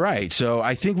think you're right. So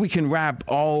I think we can wrap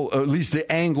at least the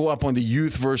angle up on the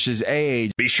youth versus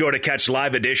age. Be sure to catch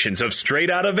live editions of Straight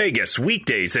Outta Vegas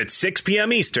weekdays at 6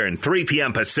 p.m. Eastern, 3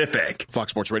 p.m. Pacific.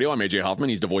 Fox Sports Radio, I'm AJ Hoffman.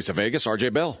 He's the voice of Vegas,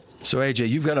 RJ Bell. So, AJ,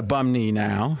 you've got a bum knee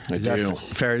now. Is that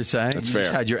fair to say? That's you fair.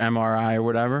 Just had your MRI or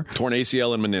whatever? Torn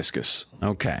ACL and meniscus.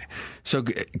 Okay. So,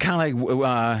 kind of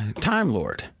like Time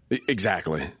Lord.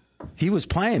 Exactly. He was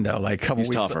playing, though, like a couple weeks.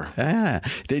 He's tougher. Yeah.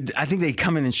 I think they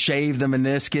come in and shave the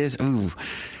meniscus. Ooh.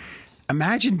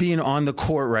 Imagine being on the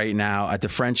court right now at the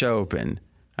French Open.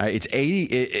 It's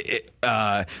 80.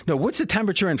 What's the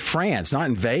temperature in France? Not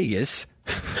in Vegas.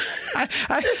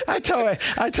 I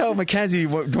told Mackenzie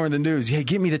during the news, hey,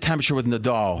 give me the temperature with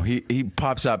Nadal. He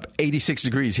pops up 86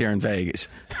 degrees here in Vegas.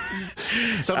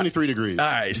 73 degrees. All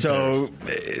right, so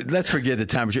let's forget the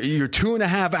temperature. You're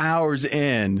 2.5 hours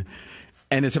in,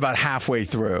 and it's about halfway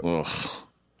through. Ugh.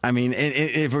 I mean,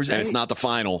 if there's it's not the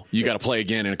final. You got to play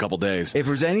again in a couple days. If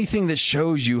there's anything that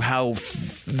shows you how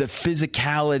the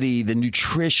physicality, the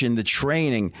nutrition, the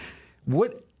training,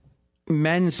 what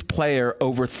men's player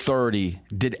over 30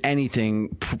 did anything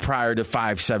prior to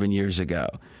 5-7 years ago?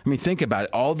 I mean, think about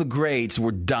it. All the greats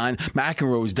were done.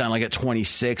 McEnroe was done like at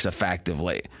 26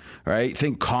 effectively. Right?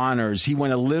 Think Connors. He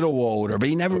went a little older, but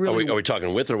he never really... Are we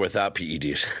talking with or without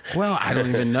PEDs? Well, I don't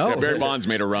even know. Yeah, Barry Bonds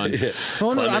made a run.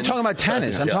 Oh, no, I'm talking about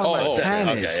tennis. I'm talking about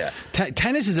tennis. Okay, yeah.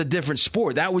 Tennis is a different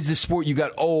sport. That was the sport you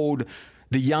got old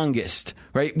the youngest,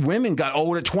 right? Women got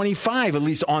old at 25, at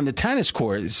least on the tennis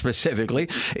court specifically.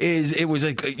 It was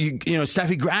like,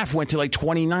 Steffi Graf went to like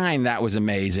 29. That was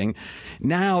amazing.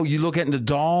 Now you look at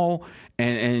Nadal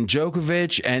and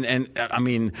Djokovic, and I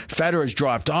mean, Federer's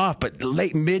dropped off, but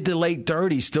mid to late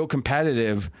 30s, still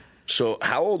competitive. So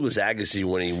how old was Agassi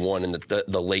when he won in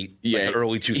the late, the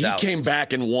early 2000s? He came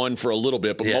back and won for a little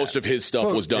bit, but most of his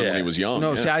stuff was done when he was young.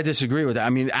 No, see, I disagree with that.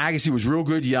 I mean, Agassi was real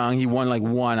good young. He won like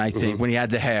one, I think, when he had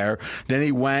the hair. Then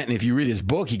he went, and if you read his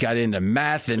book, he got into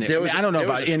meth. And I don't know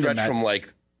about into meth. From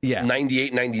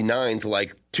 98, 99 to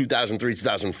like 2003,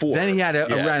 2004. Then he had a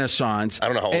renaissance. I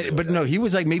don't know how old he was. But no, he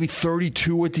was like maybe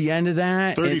 32 at the end of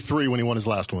that. 33 when he won his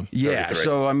last one. Yeah, 33.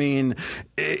 so I mean,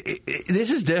 this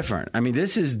is different. And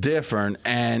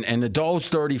Nadal's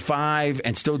 35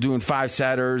 and still doing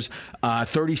 5-setters,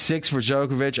 36 for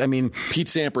Djokovic. I mean, Pete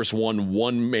Sampras won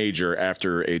one major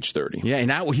after age 30. Yeah,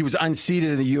 and he was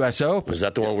unseeded in the U.S. Open. Was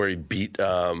that the one where he beat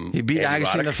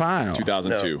Agassi in the final?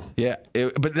 2002. No. Yeah,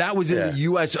 but that was in the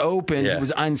U.S. Open. He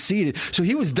was unseeded, so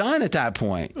he was done at that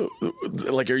point.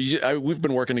 Like, we've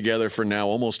been working together for now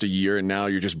almost a year, and now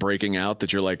you're just breaking out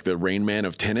that you're like the Rain Man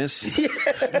of tennis. During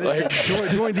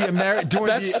the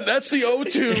that's the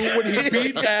 0-2 when he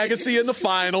beat Agassi in the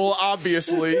final.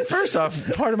 Obviously, first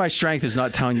off, part of my strength is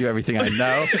not telling you everything I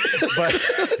know,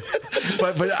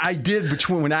 but I did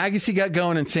between when Agassi got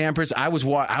going and Sampras. I was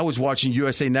watching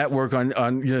USA Network on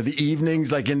the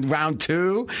evenings, like in round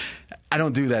 2. I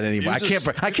don't do that anymore. I can't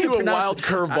do a wild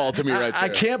curveball to me right there. I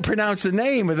can't pronounce the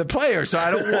name of the player, so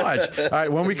I don't watch. All right,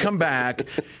 when we come back,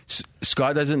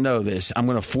 Scott doesn't know this. I'm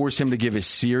going to force him to give his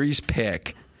series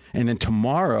pick, and then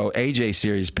tomorrow, AJ's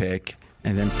series pick,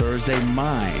 and then Thursday,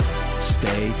 mine.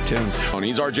 Stay tuned.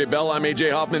 He's RJ Bell. I'm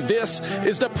AJ Hoffman. This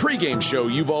is the pregame show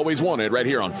you've always wanted right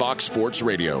here on Fox Sports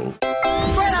Radio.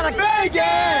 Straight out of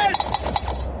Vegas!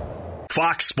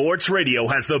 Fox Sports Radio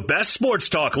has the best sports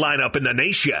talk lineup in the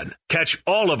nation. Catch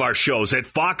all of our shows at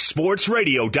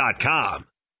foxsportsradio.com.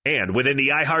 And within the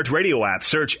iHeartRadio app,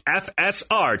 search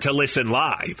FSR to listen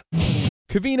live.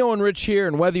 Covino and Rich here,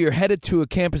 and whether you're headed to a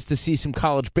campus to see some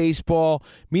college baseball,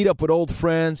 meet up with old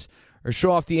friends, or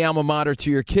show off the alma mater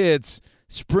to your kids,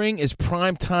 spring is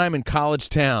prime time in college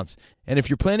towns. And if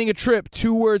you're planning a trip,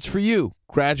 2 words for you: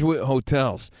 Graduate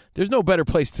Hotels. There's no better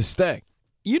place to stay.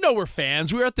 You know we're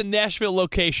fans. We were at the Nashville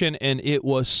location, and it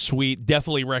was sweet.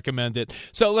 Definitely recommend it.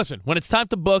 So listen, when it's time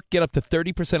to book, get up to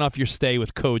 30% off your stay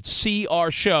with code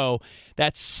CRSHOW.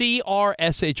 That's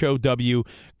CRSHOW.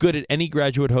 good at any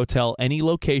Graduate Hotel, any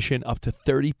location, up to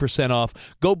 30% off.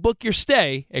 Go book your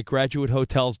stay at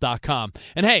graduatehotels.com.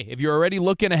 And hey, if you're already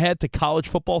looking ahead to college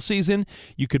football season,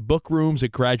 you could book rooms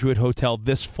at Graduate Hotel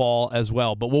this fall as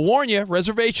well. But we'll warn you,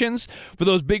 reservations for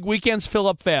those big weekends fill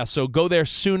up fast, so go there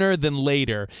sooner than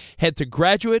later. Head to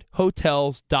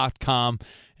graduatehotels.com.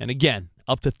 And again,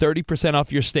 up to 30%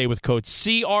 off your stay with code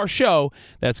CRSHOW.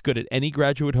 That's good at any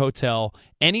Graduate Hotel,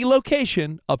 any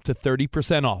location, up to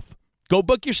 30% off. Go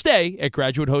book your stay at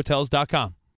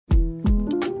graduatehotels.com.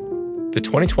 The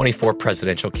 2024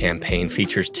 presidential campaign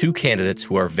features two candidates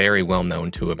who are very well known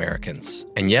to Americans.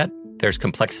 And yet, there's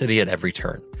complexity at every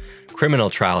turn. Criminal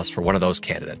trials for one of those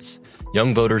candidates.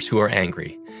 Young voters who are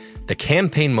angry. The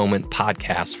Campaign Moment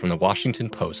podcast from the Washington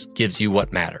Post gives you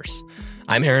what matters.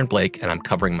 I'm Aaron Blake, and I'm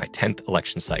covering my 10th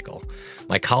election cycle.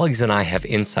 My colleagues and I have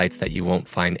insights that you won't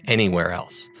find anywhere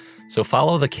else. So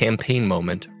follow the Campaign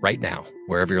Moment right now,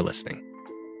 wherever you're listening.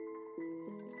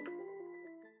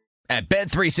 At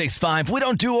Bet365, we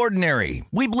don't do ordinary.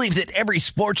 We believe that every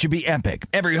sport should be epic.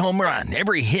 Every home run,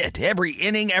 every hit, every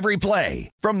inning, every play.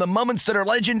 From the moments that are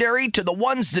legendary to the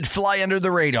ones that fly under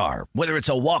the radar. Whether it's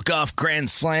a walk-off grand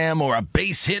slam or a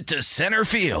base hit to center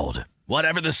field.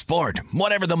 Whatever the sport,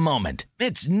 whatever the moment,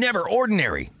 it's never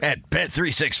ordinary at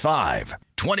Bet365.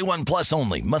 21 plus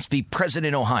only. Must be present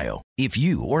in Ohio. If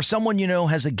you or someone you know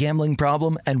has a gambling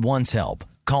problem and wants help,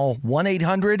 call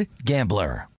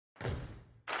 1-800-GAMBLER.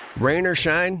 Rain or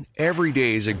shine, every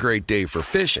day is a great day for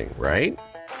fishing, right?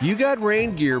 You got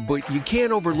rain gear, but you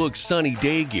can't overlook sunny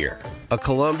day gear. A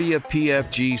Columbia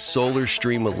PFG Solar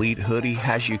Stream Elite hoodie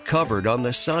has you covered on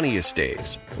the sunniest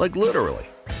days. Like literally.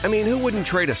 I mean, who wouldn't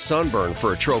trade a sunburn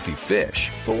for a trophy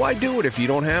fish? But why do it if you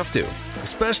don't have to?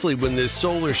 Especially when this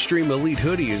Solar Stream Elite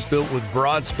hoodie is built with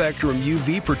broad spectrum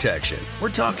UV protection. We're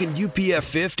talking UPF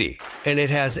 50, and it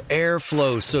has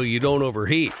airflow so you don't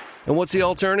overheat. And what's the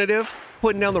alternative?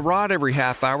 Putting down the rod every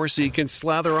half hour so you can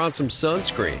slather on some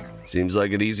sunscreen. Seems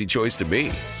like an easy choice to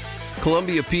me.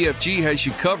 Columbia PFG has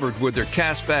you covered with their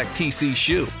Castback TC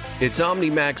shoe. Its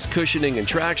OmniMax cushioning and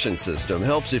traction system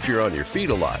helps if you're on your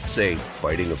feet a lot, say,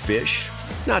 fighting a fish.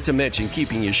 Not to mention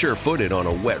keeping you sure-footed on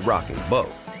a wet rocking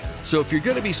boat. So if you're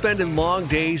going to be spending long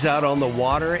days out on the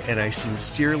water, and I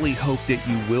sincerely hope that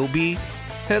you will be,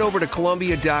 head over to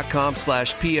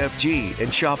Columbia.com/PFG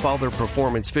and shop all their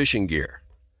performance fishing gear.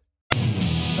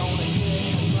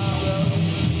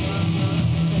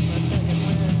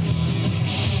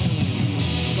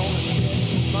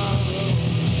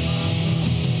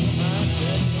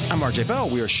 I'm RJ Bell.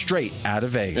 We are straight out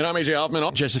of Vegas. And I'm AJ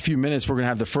Hoffman. Just a few minutes, we're going to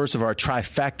have the first of our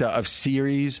trifecta of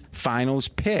series finals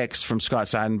picks from Scott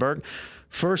Seidenberg.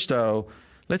 First, though,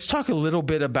 let's talk a little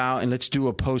bit about, and let's do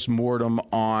a post-mortem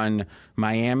on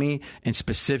Miami, and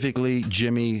specifically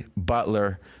Jimmy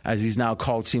Butler, as he's now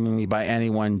called seemingly by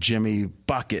anyone, Jimmy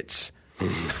Buckets.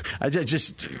 I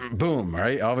just boom,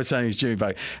 right? All of a sudden he's Jimmy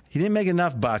Buckets. He didn't make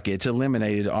enough buckets,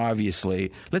 eliminated,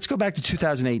 obviously. Let's go back to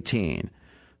 2018.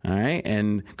 All right,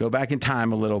 and go back in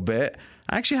time a little bit.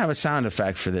 I actually have a sound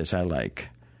effect for this I like.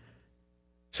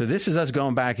 So this is us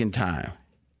going back in time.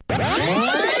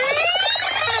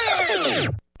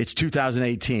 It's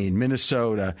 2018,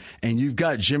 Minnesota, and you've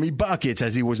got Jimmy Buckets,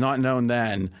 as he was not known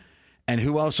then. And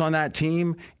who else on that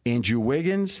team? Andrew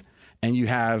Wiggins, and you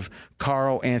have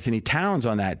Karl Anthony Towns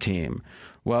on that team.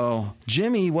 Well,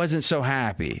 Jimmy wasn't so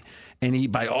happy. And he,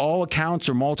 by all accounts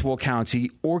or multiple accounts,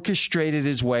 he orchestrated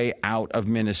his way out of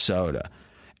Minnesota.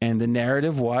 And the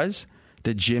narrative was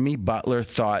that Jimmy Butler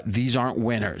thought these aren't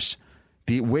winners.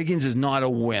 Wiggins is not a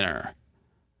winner.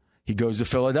 He goes to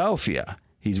Philadelphia.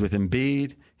 He's with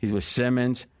Embiid. He's with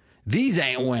Simmons. These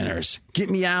ain't winners.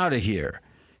 Get me out of here.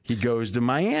 He goes to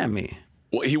Miami.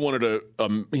 Well, he wanted a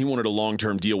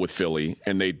long-term deal with Philly,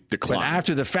 and they declined. But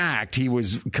after the fact, he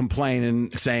was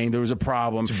complaining, saying there was a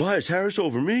problem. Tobias Harris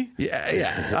over me?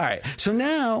 Yeah. All right. So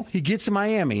now he gets to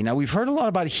Miami. Now, we've heard a lot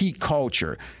about Heat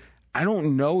culture. I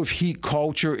don't know if Heat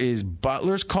culture is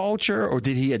Butler's culture, or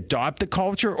did he adopt the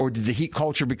culture, or did the Heat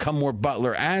culture become more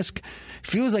Butler-esque?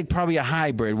 Feels like probably a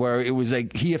hybrid where it was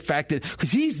like he affected,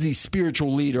 because he's the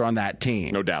spiritual leader on that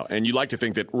team. No doubt. And you'd like to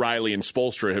think that Riley and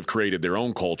Spoelstra have created their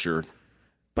own culture.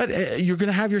 But you're going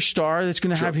to have your star that's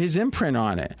going to have his imprint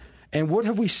on it. And what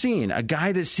have we seen? A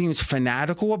guy that seems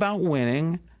fanatical about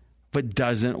winning, but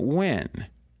doesn't win.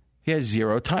 He has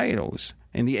 0 titles.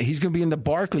 And he's going to be in the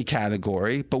Barkley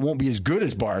category, but won't be as good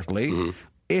as Barkley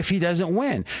if he doesn't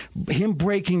win. Him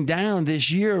breaking down this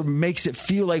year makes it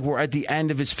feel like we're at the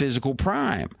end of his physical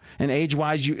prime. And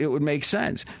age-wise, it would make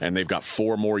sense. And they've got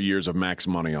 4 more years of max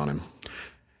money on him.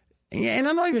 Yeah, and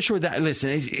I'm not even sure that.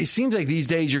 Listen, it seems like these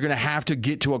days you're going to have to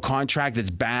get to a contract that's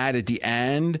bad at the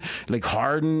end, like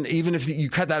Harden. Even if you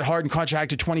cut that Harden contract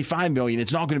to $25 million,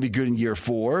 it's not going to be good in year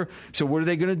 4. So what are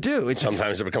they going to do?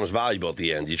 Sometimes it becomes valuable at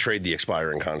the end. You trade the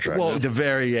expiring contract. Well, at the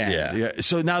very end. Yeah.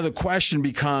 So now the question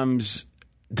becomes,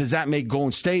 does that make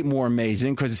Golden State more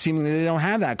amazing? Because seemingly they don't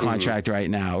have that contract right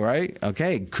now, right?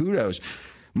 Okay, kudos.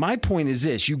 My point is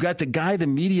this. You got the guy the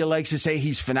media likes to say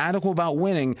he's fanatical about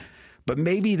winning, but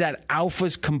maybe that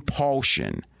alpha's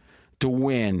compulsion to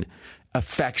win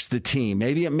affects the team.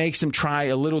 Maybe it makes them try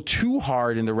a little too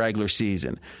hard in the regular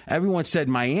season. Everyone said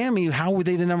Miami, how were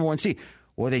they the number 1 seed?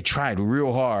 Well, they tried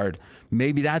real hard.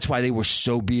 Maybe that's why they were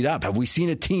so beat up. Have we seen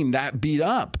a team that beat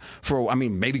up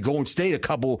maybe Golden State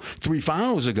 3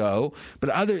 finals ago,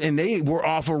 and they were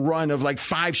off a run of like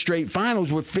 5 straight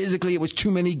finals where physically it was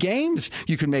too many games.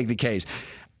 You could make the case.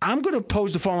 I'm going to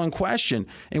pose the following question,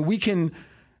 and we can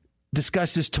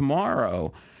discuss this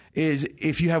tomorrow, is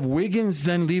if you have Wiggins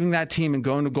then leaving that team and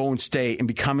going to Golden State and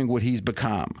becoming what he's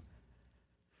become,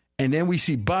 and then we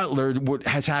see Butler, what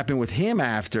has happened with him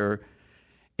after,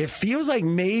 it feels like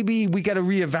maybe we got to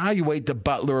reevaluate the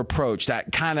Butler approach,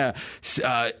 that kind of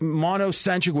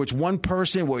monocentric, where it's one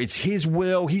person, where it's his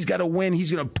will, he's got to win,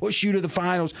 he's going to push you to the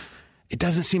finals. It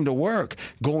doesn't seem to work.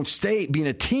 Golden State being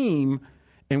a team,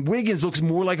 and Wiggins looks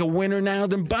more like a winner now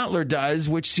than Butler does,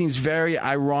 which seems very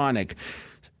ironic.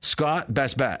 Scott,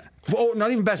 best bet. Oh,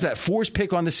 not even best bet. Forced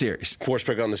pick on the series. Forced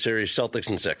pick on the series, Celtics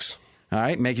in 6. All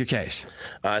right, make your case.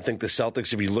 I think the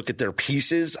Celtics, if you look at their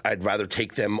pieces, I'd rather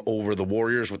take them over the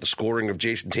Warriors with the scoring of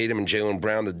Jason Tatum and Jaylen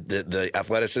Brown, the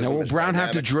athleticism. Now, will Brown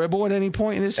have to dribble at any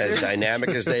point in this series? As dynamic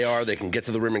as they are, they can get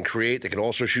to the rim and create. They can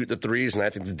also shoot the threes, and I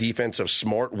think the defense of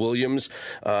Smart, Williams,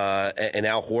 and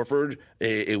Al Horford,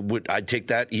 I'd take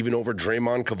that even over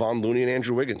Draymond, Kevon Looney, and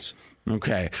Andrew Wiggins.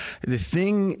 Okay. The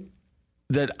thing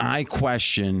that I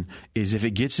question is if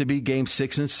it gets to be game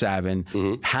 6 and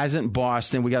 7, hasn't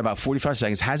Boston, we got about 45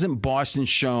 seconds, hasn't Boston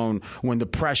shown when the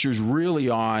pressure's really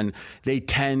on, they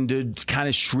tend to kind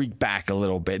of shriek back a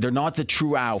little bit? They're not the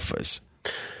true alphas.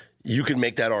 You can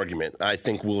make that argument. I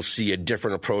think we'll see a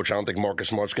different approach. I don't think Marcus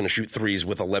Smart's going to shoot threes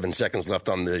with 11 seconds left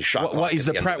on the shot clock.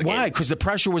 Why? Because the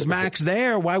pressure was max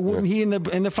there. Why wouldn't he in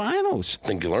the finals? I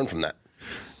think you learn from that.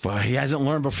 Well, he hasn't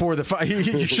learned before the fight.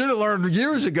 You should have learned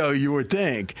years ago, you would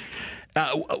think.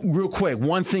 Real quick,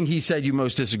 one thing he said you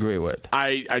most disagree with.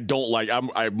 I don't like.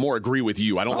 I more agree with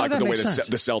you. I don't like the way the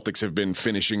Celtics have been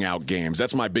finishing out games.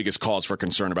 That's my biggest cause for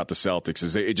concern about the Celtics.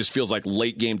 Is it just feels like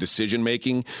late game decision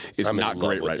making is not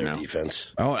great right now.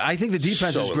 Defense. Oh, I think the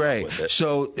defense is great.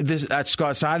 So that's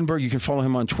Scott Seidenberg. You can follow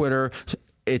him on Twitter.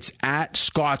 It's at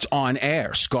Scott's on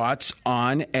Air. Scott's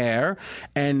on Air.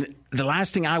 And the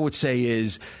last thing I would say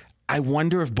is, I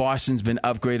wonder if Boston's been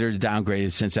upgraded or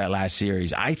downgraded since that last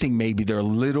series. I think maybe they're a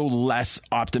little less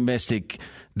optimistic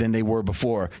than they were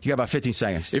before. You got about 15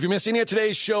 seconds. If you missed any of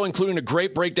today's show, including a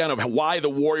great breakdown of why the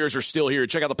Warriors are still here,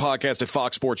 check out the podcast at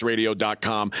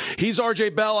foxsportsradio.com. He's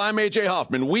RJ Bell. I'm AJ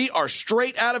Hoffman. We are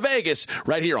straight out of Vegas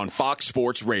right here on Fox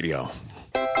Sports Radio.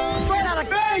 Straight out of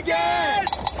Vegas!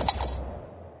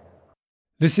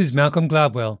 This is Malcolm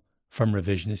Gladwell from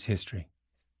Revisionist History.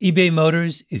 eBay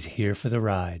Motors is here for the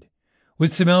ride.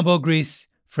 With some elbow grease,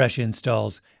 fresh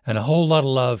installs, and a whole lot of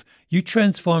love, you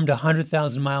transformed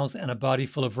 100,000 miles and a body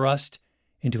full of rust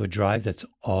into a drive that's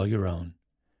all your own.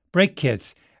 Brake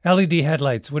kits, LED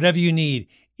headlights, whatever you need,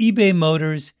 eBay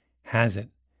Motors has it.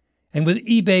 And with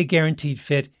eBay Guaranteed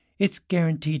Fit, it's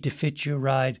guaranteed to fit your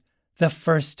ride the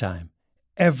first time,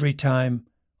 every time,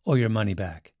 or your money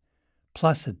back.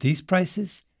 Plus, at these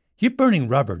prices, you're burning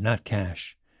rubber, not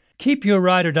cash. Keep your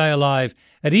ride or die alive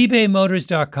at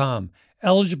ebaymotors.com.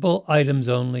 Eligible items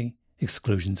only.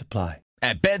 Exclusions apply.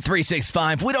 At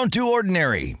Bet365, we don't do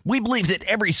ordinary. We believe that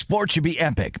every sport should be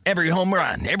epic. Every home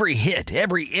run, every hit,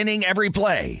 every inning, every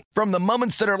play. From the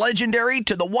moments that are legendary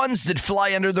to the ones that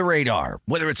fly under the radar.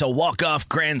 Whether it's a walk-off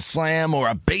grand slam or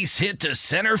a base hit to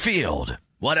center field.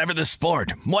 Whatever the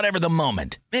sport, whatever the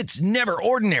moment, it's never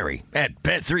ordinary at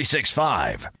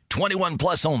Bet365. 21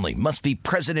 plus only. Must be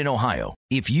present in Ohio.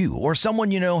 If you or someone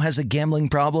you know has a gambling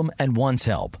problem and wants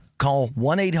help, call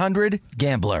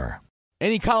 1-800-GAMBLER.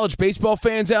 Any college baseball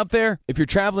fans out there? If you're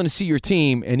traveling to see your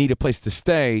team and need a place to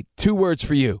stay, 2 words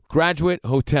for you: Graduate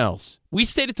Hotels. We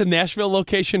stayed at the Nashville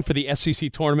location for the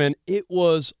SEC tournament. It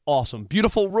was awesome.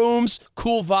 Beautiful rooms,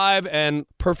 cool vibe, and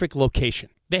perfect location.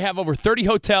 They have over 30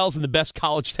 hotels in the best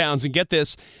college towns, and get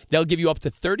this, they'll give you up to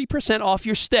 30% off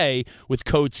your stay with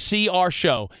code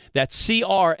CRSHOW. That's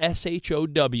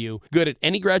CRSHOW. Good at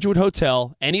any Graduate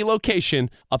Hotel, any location,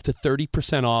 up to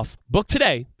 30% off. Book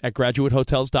today at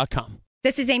graduatehotels.com.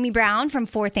 This is Amy Brown from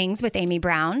 4 Things with Amy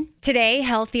Brown. Today,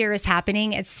 healthier is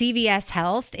happening at CVS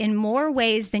Health in more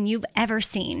ways than you've ever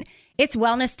seen. It's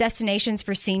wellness destinations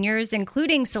for seniors,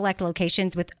 including select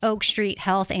locations with Oak Street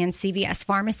Health and CVS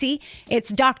Pharmacy.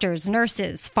 It's doctors,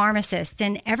 nurses, pharmacists,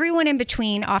 and everyone in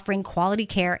between offering quality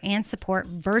care and support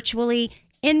virtually,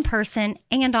 in person,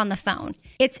 and on the phone.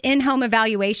 It's in-home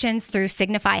evaluations through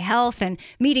Signify Health and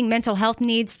meeting mental health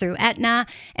needs through Aetna.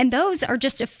 And those are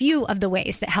just a few of the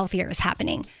ways that healthier is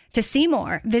happening. To see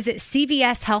more, visit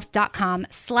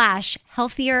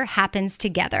cvshealth.com/healthier happens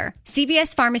together.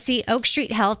 CVS Pharmacy, Oak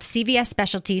Street Health, CVS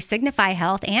Specialty, Signify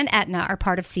Health, and Aetna are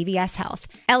part of CVS Health.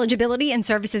 Eligibility and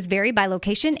services vary by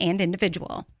location and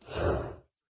individual.